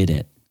just did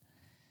it.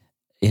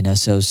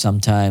 So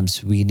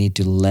sometimes we need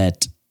to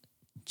let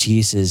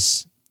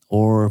Jesus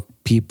or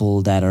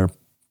people that are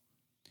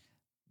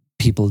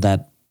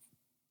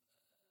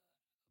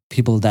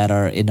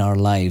in our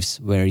lives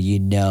where,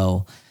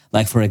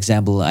 like, for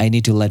example, I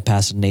need to let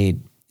Pastor Nate,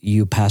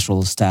 you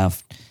pastoral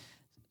staff,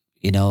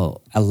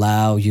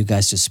 allow you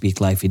guys to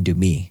speak life into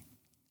me,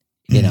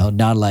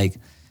 not like,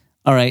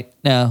 all right,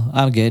 no,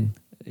 I'm good.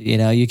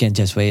 You can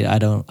just wait. I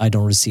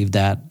don't receive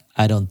that.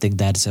 I don't think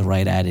that's the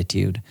right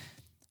attitude.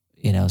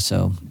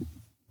 So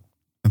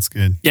That's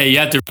good. Yeah, you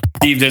have to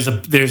receive.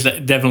 There's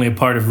definitely a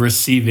part of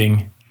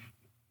receiving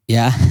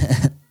yeah.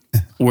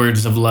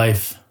 words of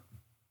life.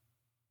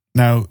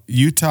 Now,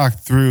 you talked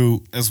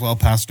through as well,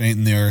 Pastor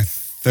Nathan, their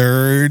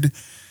third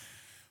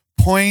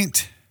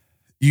point.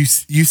 You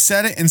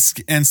said it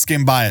and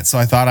skimmed by it, so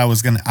I thought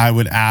I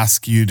would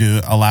ask you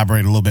to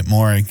elaborate a little bit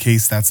more in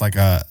case that's like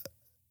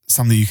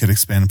something you could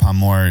expand upon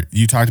more.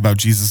 You talked about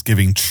Jesus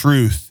giving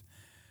truth,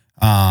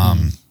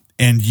 and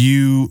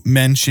you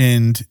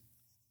mentioned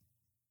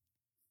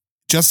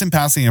just in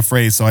passing a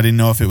phrase, so I didn't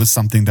know if it was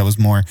something that was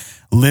more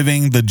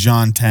living the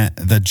John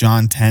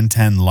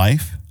 10:10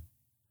 life.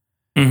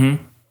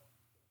 Mm-hmm.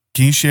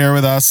 Can you share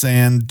with us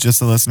and just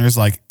the listeners,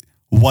 like,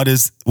 what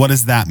does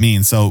that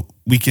mean? So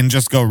we can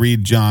just go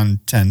read John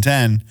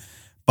 10:10,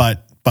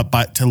 but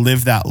to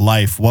live that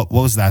life, what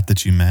was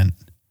that you meant?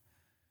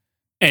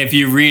 If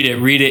you read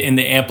it in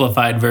the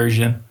amplified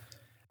version.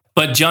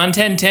 But John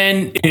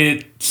 10:10,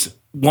 it's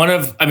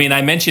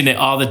I mention it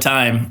all the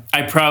time.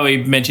 I probably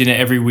mention it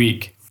every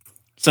week.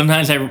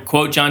 Sometimes I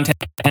quote John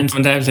 10:10,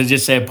 sometimes I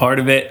just say a part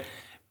of it.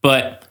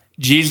 But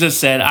Jesus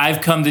said,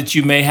 I've come that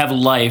you may have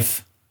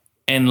life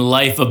and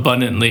life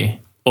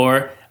abundantly.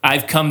 Or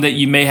I've come that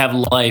you may have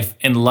life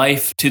and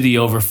life to the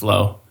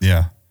overflow.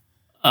 Yeah.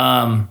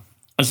 And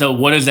so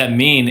what does that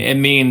mean? It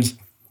means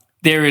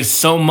there is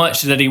so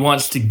much that he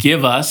wants to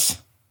give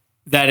us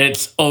that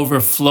it's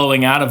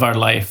overflowing out of our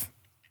life.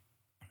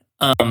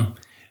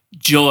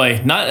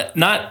 Joy,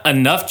 not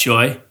enough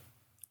joy,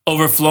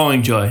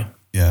 overflowing joy.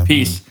 Yeah.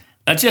 Peace,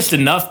 not just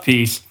enough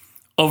peace,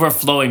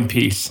 overflowing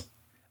peace.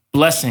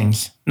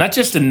 Blessings, not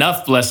just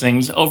enough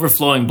blessings,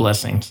 overflowing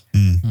blessings.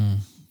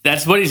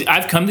 That's what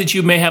I've come that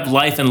you may have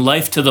life and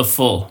life to the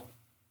full.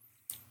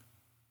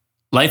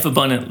 Life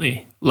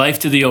abundantly, life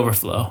to the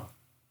overflow.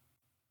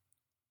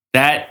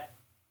 That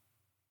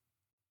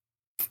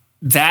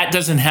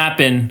doesn't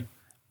happen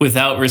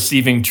without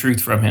receiving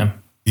truth from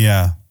him.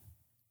 Yeah.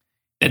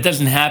 That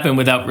doesn't happen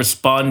without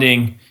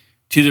responding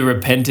to the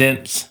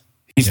repentance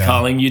he's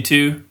calling you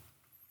to.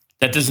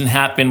 That doesn't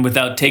happen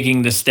without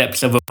taking the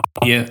steps of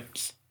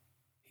obedience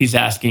he's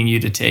asking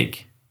you to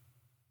take.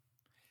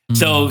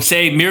 So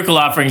say miracle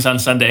offerings on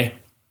Sunday.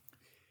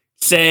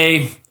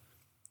 Say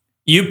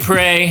you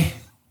pray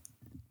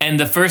and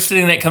the first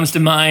thing that comes to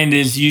mind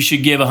is you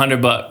should give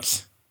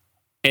 $100.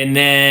 And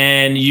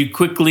then you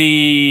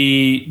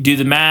quickly do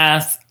the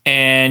math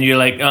and you're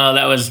like, oh,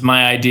 that was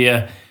my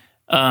idea.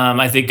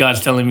 I think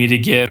God's telling me to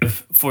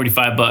give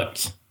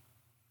 $45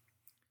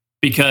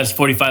 because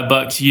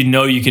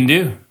 $45 you can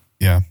do.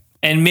 Yeah.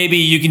 And maybe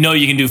you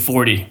can do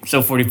 40.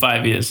 So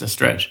 45 is a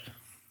stretch.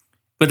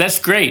 But that's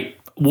great.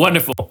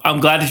 Wonderful. I'm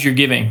glad that you're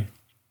giving.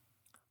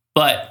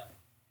 But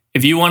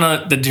if you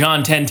want the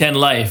John 10:10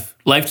 life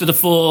to the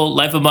full,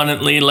 life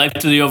abundantly, life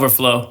to the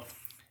overflow,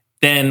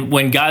 then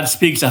when God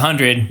speaks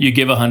 100, you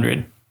give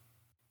 100.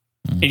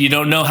 And you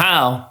don't know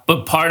how,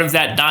 but part of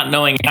that not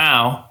knowing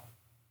how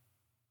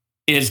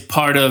is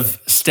part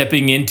of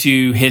stepping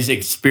into his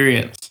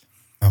experience.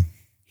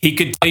 He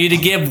could tell you to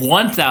give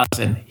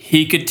 1,000.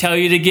 He could tell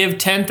you to give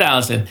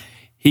 10,000.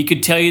 He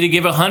could tell you to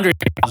give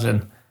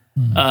 100,000.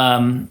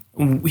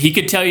 He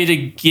could tell you to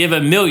give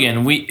 1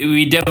 million.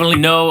 We definitely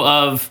know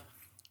of,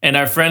 and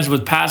our friends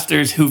with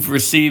pastors who've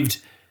received,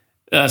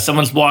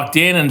 someone's walked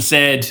in and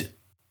said,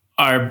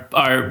 our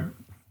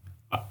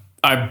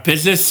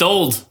business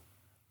sold.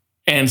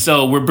 And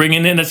so we're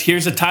bringing in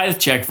here's a tithe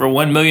check for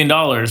 $1 million.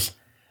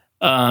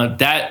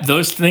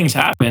 Those things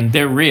happen.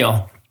 They're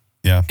real.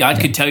 Yeah.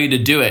 God could tell you to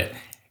do it.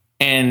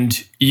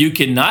 And you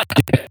cannot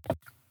do it,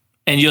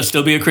 and you'll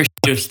still be a Christian.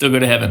 You'll still go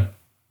to heaven,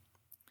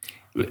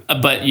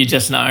 but you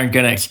just aren't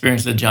going to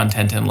experience the John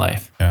 10:10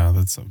 life. Yeah,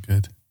 that's so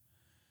good.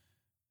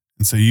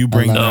 And so you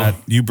bring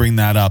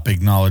that up,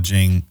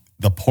 acknowledging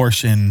the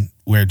portion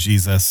where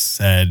Jesus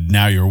said,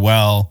 "Now you're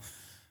well.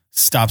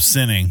 Stop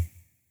sinning,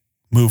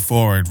 move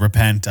forward,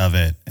 repent of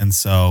it." And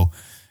so,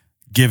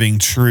 giving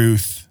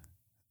truth,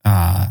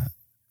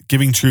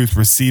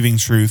 receiving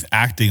truth,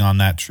 acting on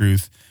that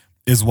truth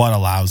is what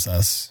allows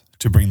us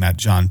to bring that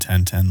John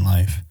 10:10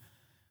 life.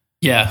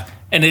 Yeah.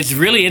 And it's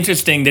really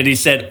interesting that he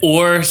said,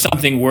 or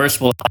something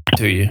worse will happen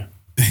to you.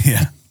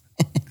 Yeah.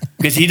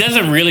 Because he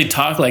doesn't really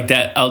talk like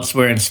that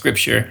elsewhere in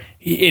scripture.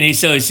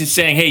 He's just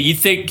saying, hey, you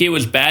think it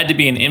was bad to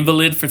be an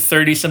invalid for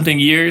 30 something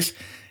years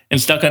and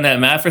stuck on that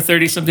mat for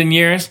 30 something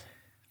years?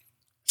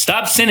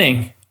 Stop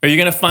sinning, or you're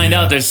going to find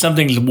out there's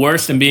something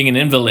worse than being an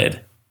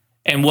invalid.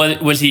 And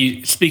what was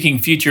he speaking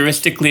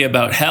futuristically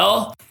about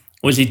hell?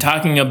 Was he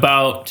talking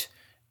about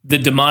the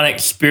demonic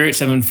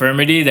spirits of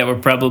infirmity that were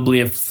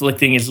probably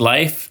afflicting his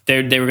life?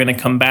 They were going to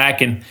come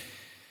back and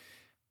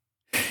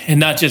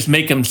not just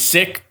make him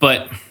sick,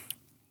 but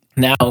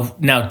now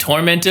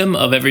torment him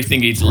of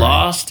everything he's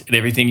lost and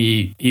everything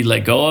he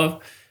let go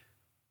of.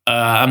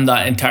 I'm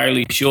not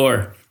entirely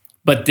sure,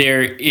 but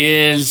there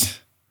is,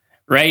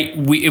 right?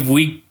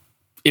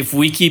 If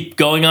we keep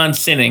going on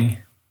sinning,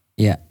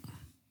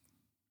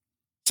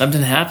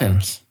 something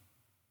happens.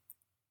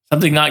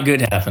 Something not good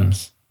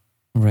happens.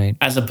 Right.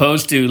 As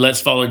opposed to let's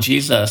follow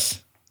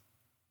Jesus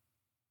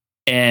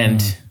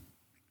And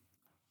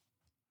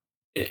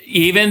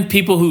even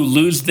people who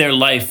lose their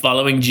life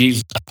following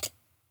Jesus,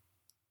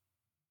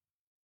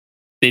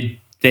 you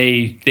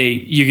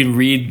can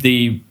read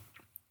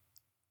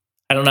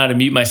I don't know how to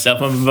mute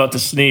myself. I'm about to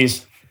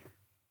sneeze.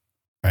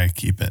 All right,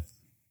 keep it.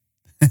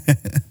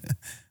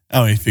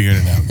 Oh, he figured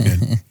it out.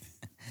 Good.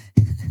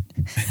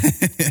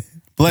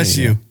 Bless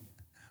you.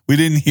 We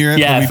didn't hear it,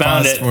 Yeah, but we I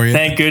found paused it. for you.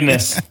 Thank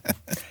goodness.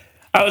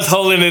 I was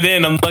holding it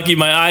in. I'm lucky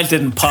my eyes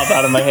didn't pop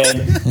out of my head.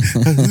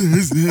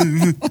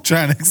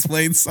 Trying to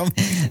explain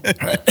something.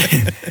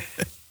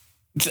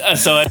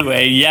 So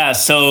anyway, yeah.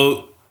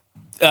 So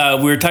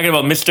we were talking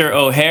about Mr.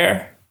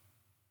 O'Hare.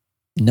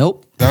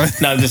 Nope. No,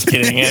 I'm just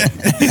kidding.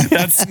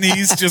 That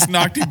sneeze just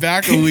knocked you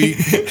back a week.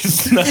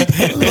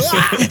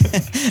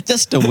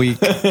 Just a week.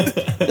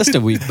 Just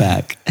a week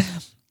back.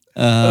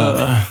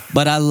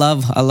 But I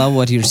love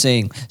what you're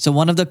saying. So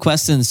one of the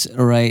questions,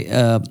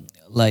 right?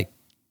 Like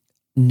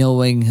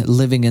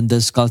living in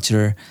this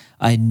culture,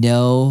 I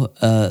know,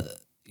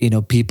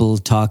 people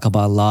talk a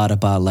lot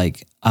about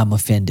like, I'm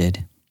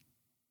offended.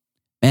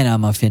 Man,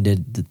 I'm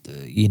offended.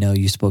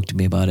 You spoke to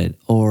me about it.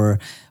 Or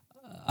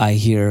I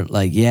hear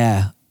like,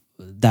 yeah,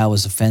 that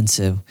was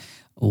offensive.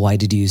 Why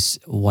did you say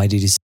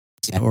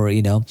that? Or,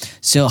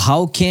 so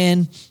how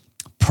can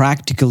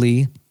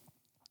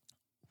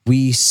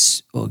we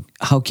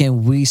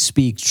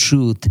speak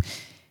truth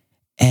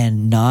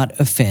and not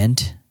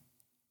offend?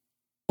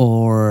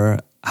 Or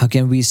how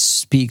can we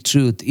speak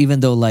truth even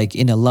though like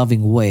in a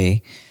loving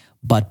way,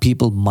 but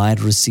people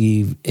might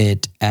receive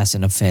it as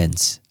an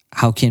offense?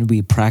 How can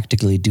we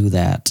practically do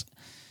that?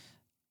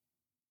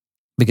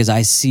 Because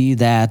I see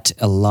that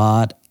a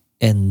lot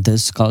in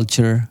this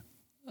culture,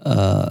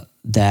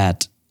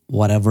 that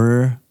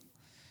whatever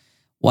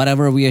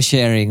we are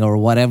sharing or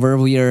whatever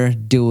we are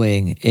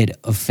doing, it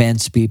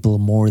offends people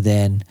more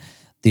than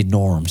the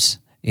norms.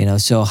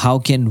 So how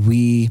can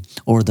we,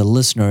 or the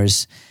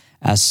listeners,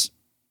 as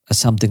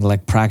something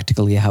like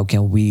practically, how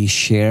can we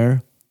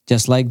share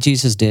just like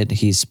Jesus did?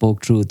 He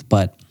spoke truth,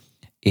 but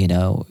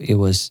it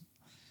was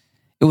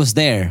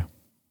there.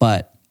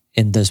 But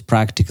in this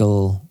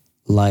practical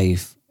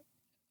life,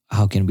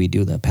 how can we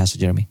do that, Pastor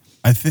Jeremy?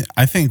 I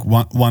think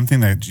one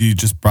thing that you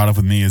just brought up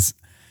with me is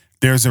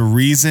there's a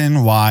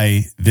reason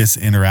why this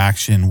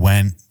interaction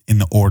went in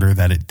the order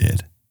that it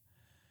did.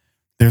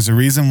 There's a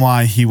reason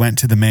why he went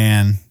to the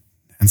man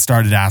and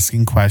started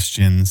asking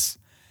questions.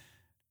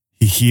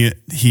 He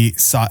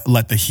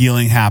let the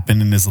healing happen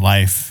in his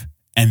life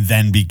and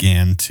then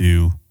began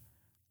to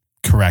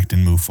correct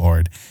and move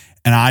forward.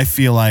 And I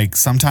feel like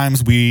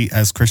sometimes we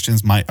as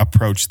Christians might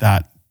approach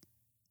that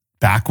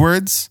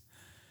backwards.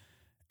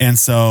 And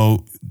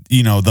so,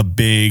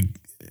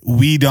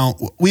 we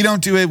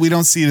don't do it. We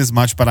don't see it as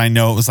much, but I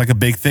know it was like a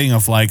big thing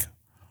of like,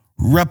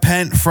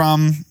 repent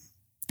from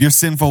your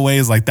sinful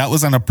ways. Like that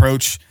was an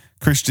approach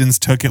Christians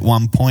took at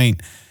one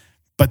point,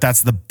 but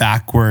that's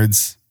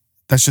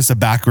just a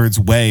backwards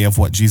way of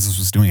what Jesus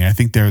was doing. I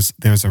think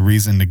there's a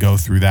reason to go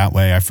through that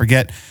way. I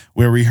forget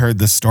where we heard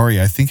this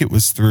story. I think it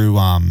was through,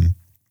 I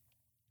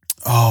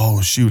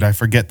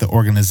forget the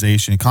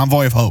organization,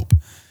 Convoy of Hope.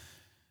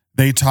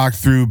 They talked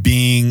through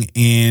being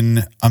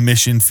in a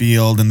mission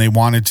field and they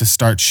wanted to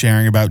start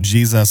sharing about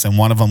Jesus. And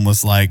one of them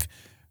was like,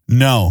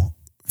 no,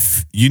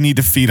 you need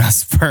to feed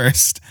us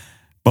first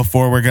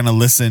before we're going to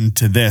listen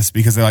to this,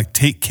 because they're like,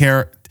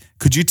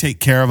 could you take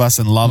care of us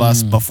and love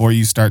us before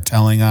you start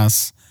telling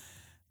us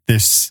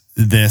this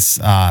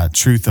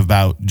truth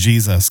about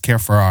Jesus, care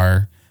for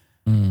our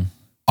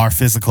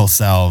physical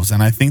selves.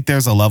 And I think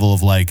there's a level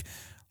of like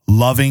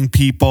loving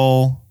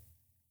people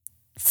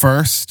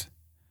first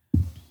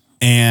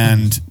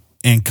and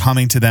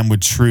coming to them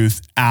with truth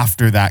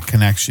after that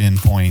connection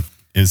point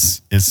is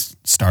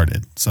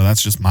started. So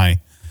that's just my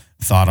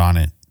thought on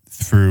it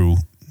through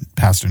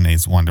Pastor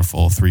Nate's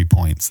wonderful 3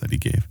 points that he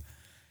gave.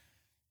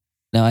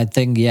 No, I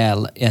think,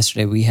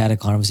 yesterday we had a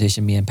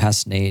conversation, me and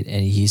Pastor Nate,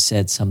 and he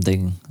said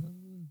something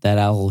that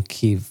I will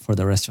keep for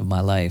the rest of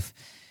my life.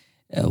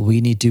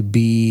 We need to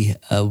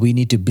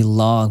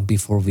belong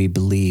before we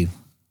believe.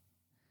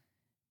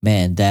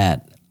 Man,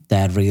 that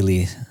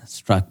really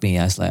struck me.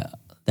 I was like,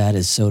 that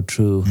is so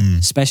true,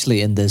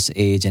 especially in this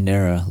age and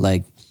era.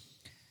 Like,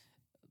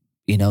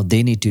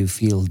 they need to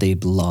feel they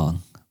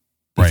belong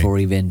before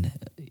even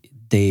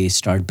they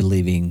start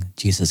believing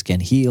Jesus can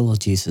heal,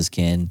 Jesus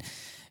can,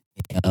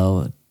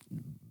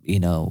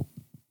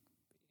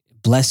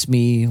 bless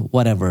me,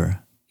 whatever.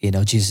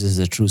 Jesus is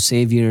a true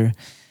Savior.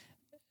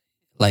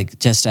 Like,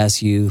 just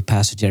as you,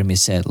 Pastor Jeremy,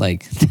 said,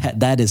 like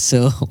that is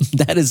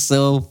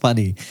so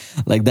funny.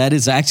 Like, that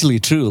is actually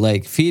true.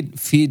 Like,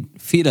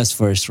 feed us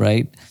first,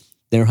 right?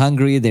 They're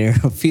hungry.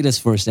 Feed us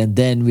first, and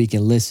then we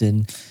can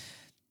listen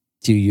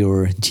to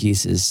your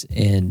Jesus.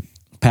 And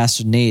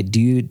Pastor Nate,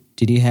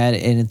 did you have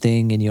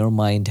anything in your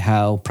mind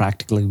how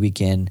practically we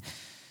can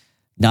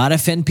not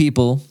offend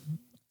people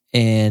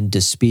and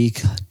to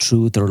speak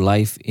truth or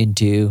life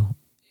into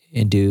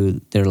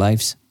their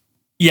lives?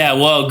 Yeah,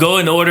 well, go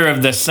in order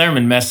of the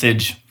sermon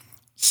message.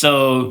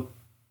 So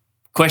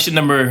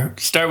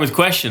start with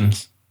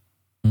questions.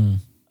 Hey,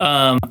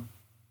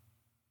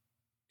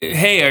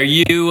 are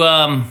you,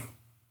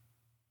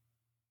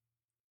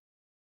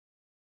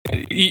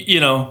 you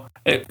know,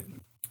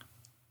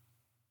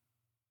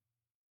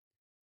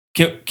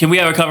 can we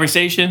have a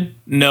conversation?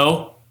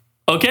 No.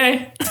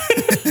 Okay.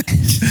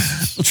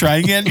 Try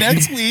again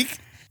next week.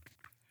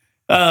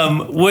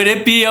 Would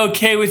it be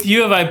okay with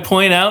you if I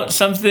point out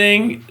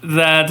something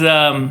that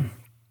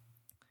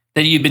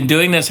that you've been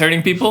doing that's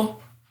hurting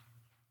people?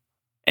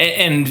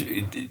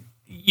 And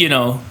you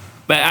know,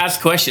 but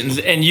ask questions,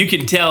 and you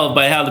can tell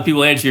by how the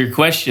people answer your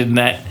question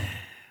that,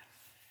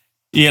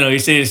 you know,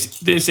 they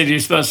said you're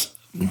supposed.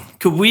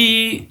 Could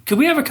we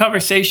have a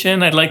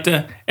conversation? I'd like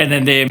to, and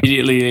then they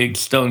immediately like,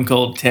 stone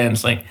cold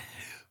tense, like,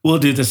 we'll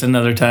do this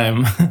another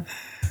time.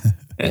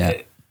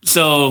 Yeah.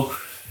 So,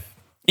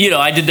 you know,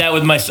 I did that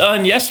with my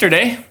son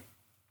yesterday.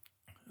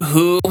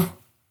 Who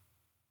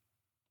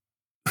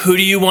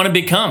do you want to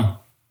become?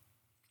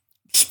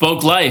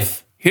 Spoke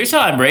life. Here's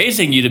how I'm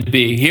raising you to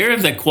be. Here are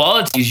the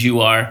qualities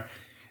you are.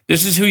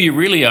 This is who you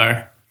really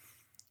are.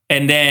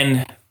 And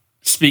then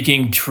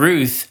speaking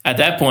truth at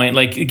that point,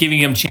 like giving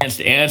him a chance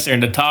to answer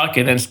and to talk,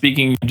 and then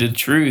speaking the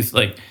truth.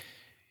 Like,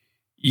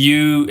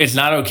 it's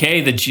not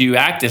okay that you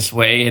act this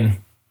way,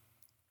 and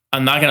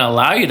I'm not going to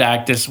allow you to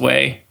act this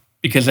way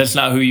because that's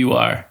not who you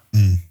are.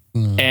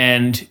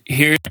 And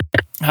here's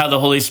how the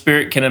Holy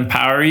Spirit can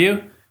empower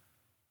you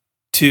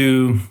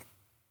to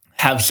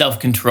have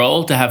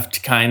self-control, to have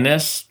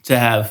kindness, to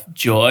have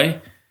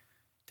joy,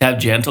 to have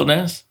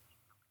gentleness.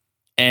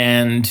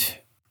 And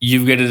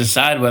you've got to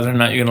decide whether or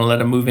not you're going to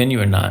let him move in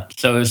you or not.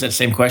 So it's that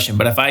same question.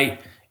 But if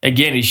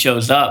he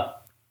shows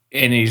up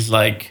and he's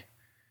like,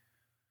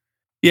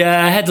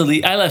 yeah, I had to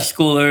leave. I left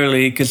school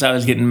early because I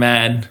was getting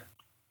mad.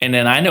 And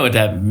then I know what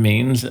that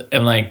means.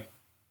 I'm like,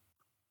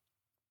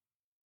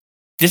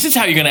 this is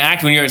how you're going to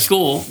act when you're at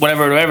school,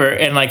 whatever.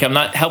 And like, I'm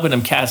not helping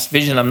him cast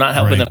vision. I'm not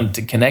helping him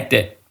to connect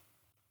it.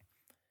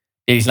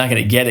 He's not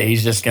going to get it.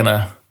 He's just going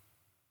to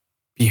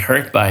be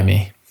hurt by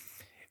me.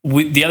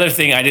 The other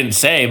thing I didn't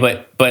say,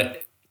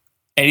 but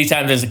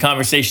anytime there's a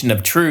conversation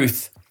of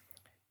truth,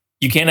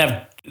 you can't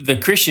have the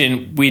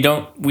Christian. We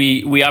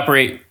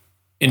operate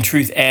in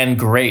truth and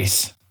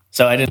grace.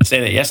 So I didn't say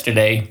that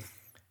yesterday.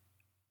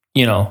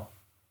 You know,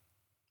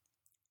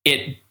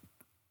 it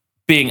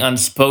being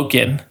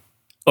unspoken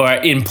or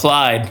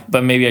implied,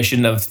 but maybe I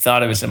shouldn't have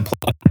thought it was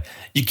implied.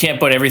 You can't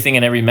put everything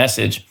in every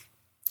message.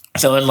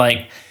 So it's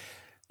like,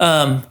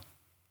 do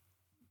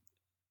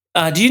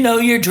you know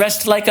you're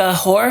dressed like a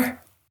whore?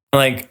 I'm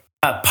like,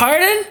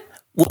 pardon?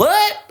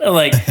 What? I'm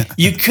like,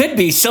 you could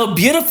be so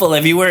beautiful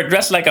if you weren't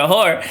dressed like a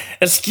whore.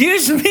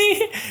 Excuse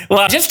me? Well,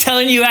 I'm just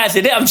telling you as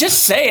it is. I'm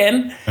just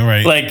saying.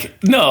 Right. Like,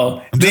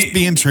 no. I'm just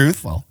being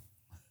truthful.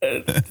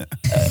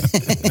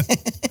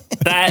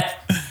 That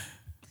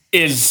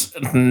is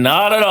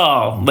not at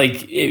all.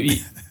 Like,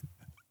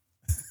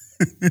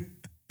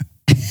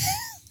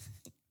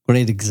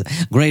 Great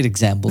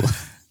example.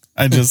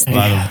 I just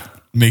thought of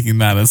making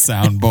that a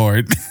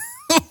soundboard.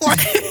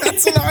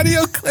 That's an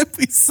audio clip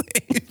we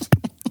saved.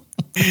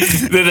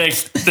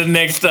 The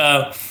next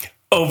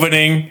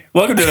opening.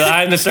 Welcome to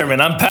the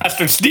Sermon. I'm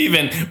Pastor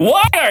Stephen.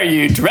 Why are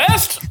you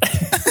dressed?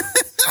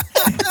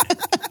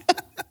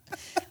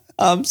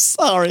 I'm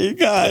sorry,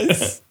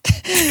 guys.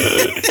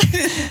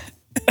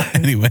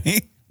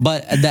 Anyway,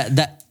 but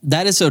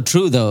that is so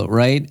true, though,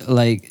 right?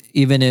 Like,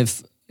 even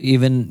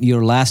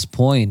your last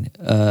point,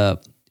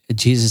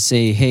 Jesus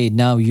say, "Hey,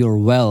 now you're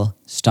well.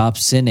 Stop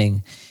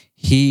sinning."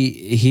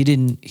 He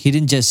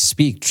didn't just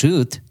speak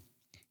truth.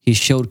 He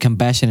showed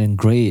compassion and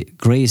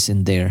grace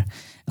in there.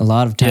 A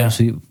lot of times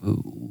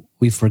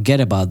we forget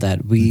about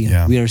that. We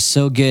are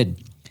so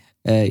good.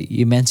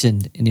 You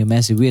mentioned in your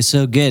message, we are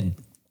so good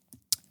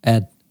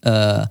at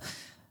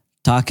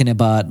talking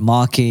about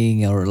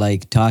mocking or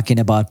like talking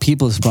about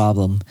people's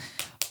problem,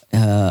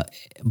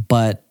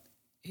 but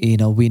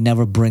we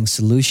never bring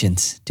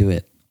solutions to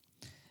it.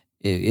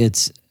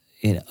 It's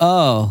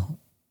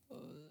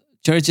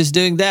church is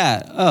doing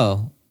that.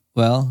 Oh,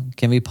 well,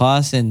 can we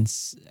pause and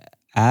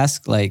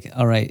ask, like,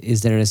 all right,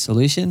 is there a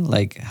solution?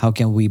 Like, how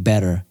can we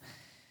better?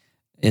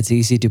 It's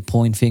easy to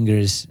point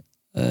fingers,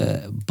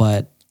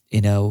 but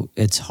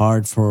it's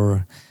hard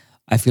for.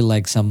 I feel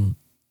like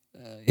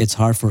it's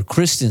hard for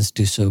Christians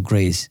to show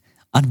grace.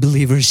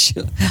 Unbelievers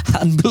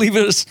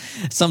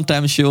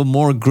sometimes show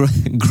more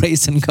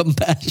grace and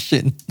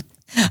compassion.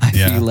 I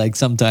feel like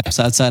sometimes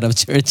outside of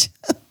church.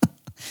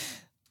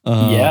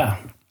 A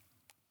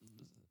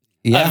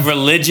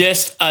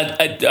religious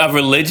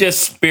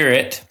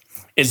spirit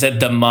is a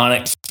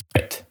demonic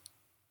spirit.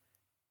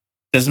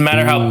 Doesn't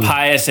matter how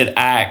pious it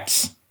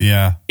acts.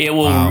 Yeah,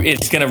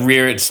 it's going to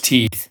rear its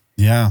teeth.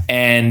 Yeah,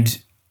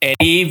 and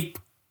any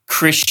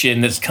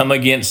Christian that's come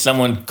against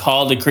someone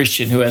called a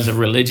Christian who has a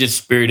religious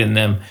spirit in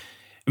them.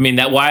 I mean,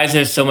 why is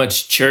there so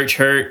much church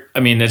hurt? I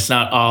mean, it's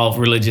not all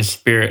religious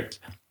spirit,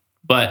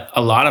 but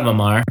a lot of them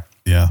are.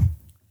 Yeah.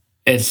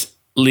 It's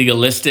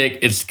legalistic.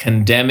 It's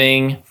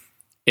condemning.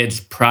 It's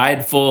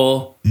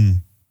prideful.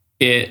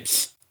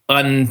 It's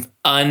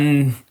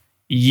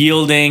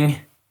unyielding.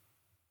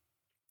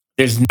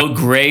 There's no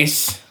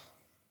grace.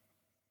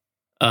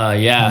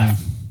 Yeah.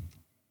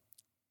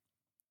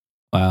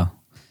 Wow.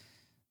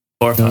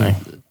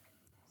 Horrifying.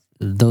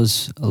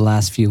 Those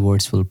last few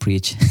words will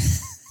preach.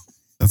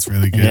 That's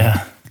really good.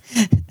 Yeah.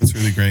 That's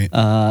really great.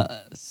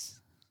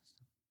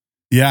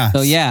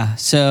 Yeah.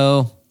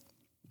 So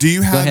do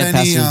you have ahead,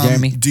 any? Pastor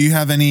Jeremy. Do you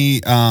have any?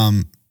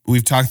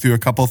 We've talked through a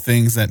couple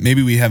things that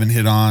maybe we haven't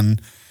hit on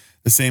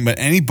the same, but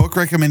any book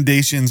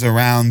recommendations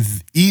around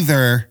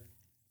either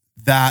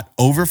that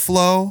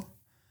overflow,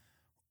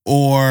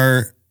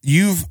 or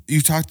you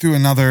talked through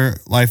another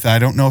life that I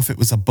don't know if it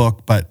was a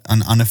book, but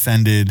an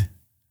unoffended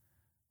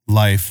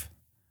life.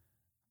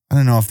 I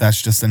don't know if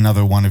that's just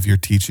another one of your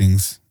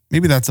teachings.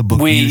 Maybe that's a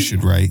book you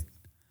should write.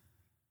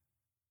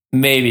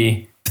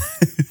 Maybe.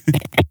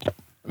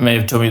 May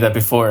have told me that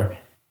before.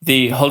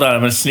 Hold on,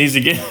 I'm going to sneeze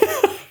again.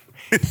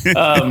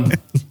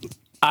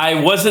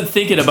 I wasn't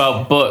thinking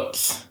about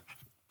books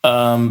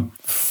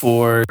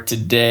for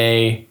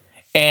today,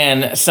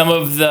 and some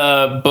of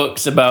the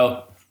books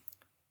about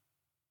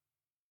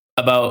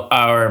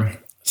our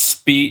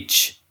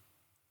speech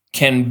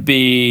can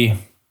be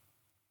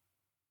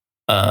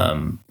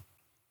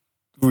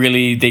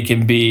really, they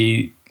can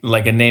be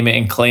like a name it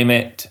and claim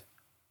it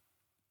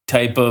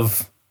type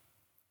of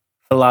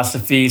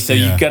philosophy. So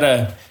you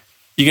gotta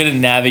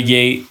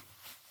navigate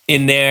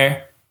in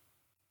there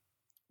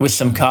with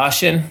some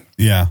caution.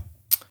 Yeah.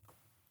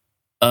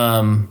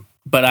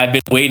 But I've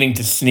been waiting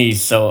to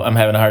sneeze, so I'm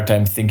having a hard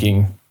time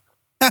thinking.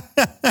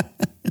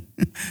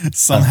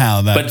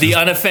 Somehow that. But the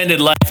unoffended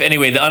life,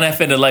 anyway, the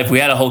unoffended life, we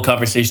had a whole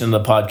conversation in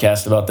the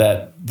podcast about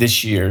that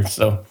this year.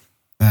 So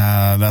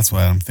that's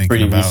what I'm thinking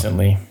pretty about.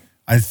 Recently.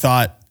 I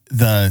thought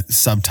the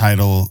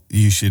subtitle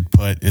you should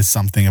put is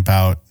something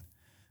about,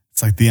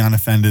 it's like the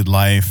unoffended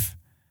life,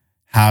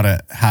 how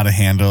to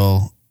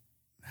handle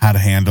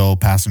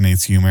Pastor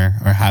Nate's humor,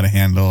 or how to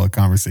handle a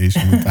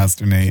conversation with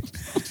Pastor Nate.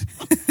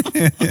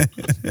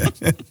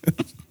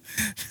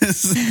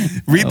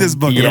 Read this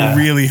book. Yeah. It'll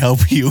really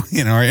help you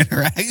in our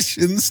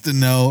interactions to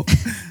know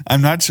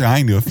I'm not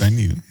trying to offend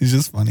you. It's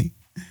just funny.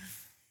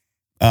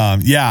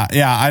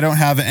 I don't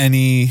have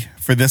any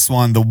for this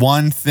one. The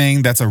one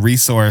thing that's a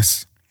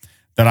resource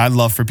that I'd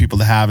love for people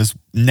to have is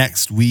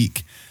next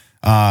week,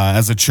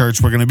 as a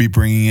church, we're going to be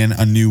bringing in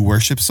a new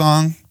worship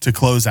song to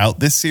close out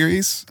this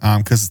series,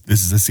 because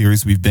this is a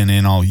series we've been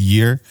in all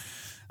year.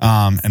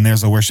 And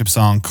there's a worship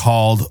song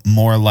called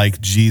More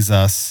Like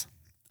Jesus.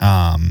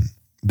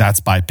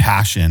 That's by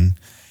Passion.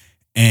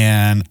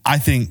 And I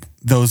think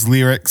those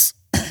lyrics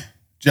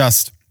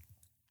just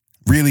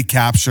really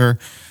capture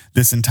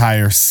this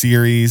entire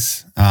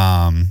series.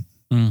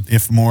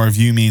 If more of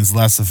you means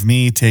less of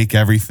me, take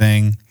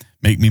everything,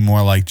 make me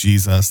more like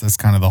Jesus. That's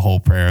kind of the whole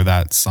prayer of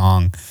that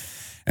song.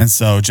 And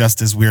so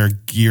just as we're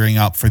gearing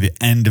up for the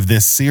end of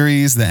this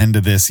series, the end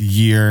of this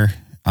year,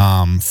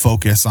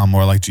 focus on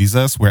more like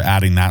Jesus, we're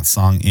adding that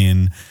song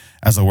in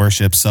as a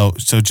worship. So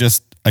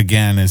just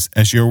again,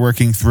 as you're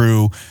working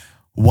through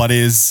what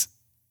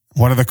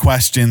are the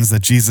questions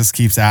that Jesus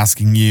keeps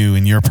asking you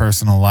in your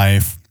personal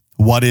life?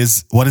 What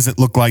does it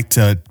look like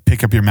to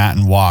pick up your mat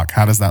and walk?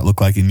 How does that look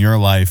like in your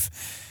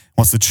life?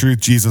 What's the truth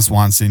Jesus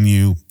wants in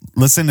you?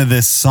 Listen to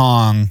this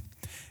song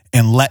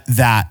and let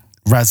that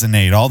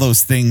resonate. All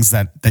those things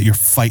that you're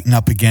fighting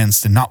up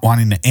against and not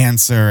wanting to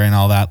answer and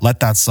all that. Let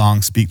that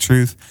song speak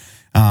truth.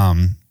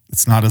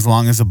 It's not as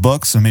long as a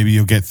book, so maybe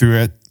you'll get through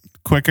it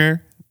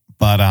quicker,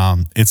 but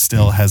it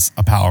still has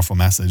a powerful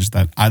message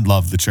that I'd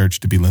love the church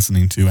to be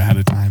listening to ahead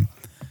of time.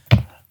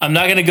 I'm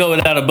not going to go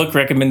without a book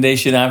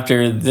recommendation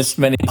after this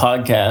many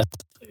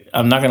podcasts.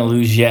 I'm not going to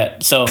lose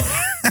yet. So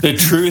the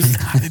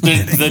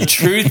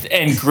truth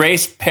and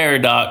grace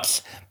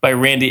paradox by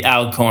Randy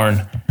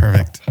Alcorn.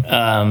 Perfect.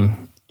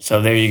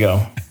 So there you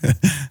go.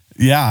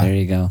 there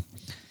you go.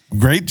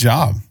 Great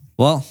job.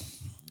 Well,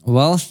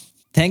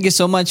 thank you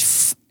so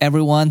much,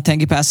 everyone.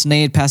 Thank you, Pastor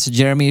Nate, Pastor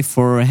Jeremy,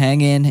 for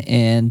hanging,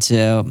 and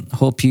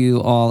hope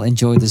you all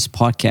enjoy this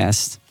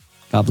podcast.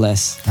 God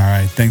bless. All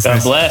right. Thanks, God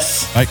guys.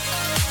 bless. Bye.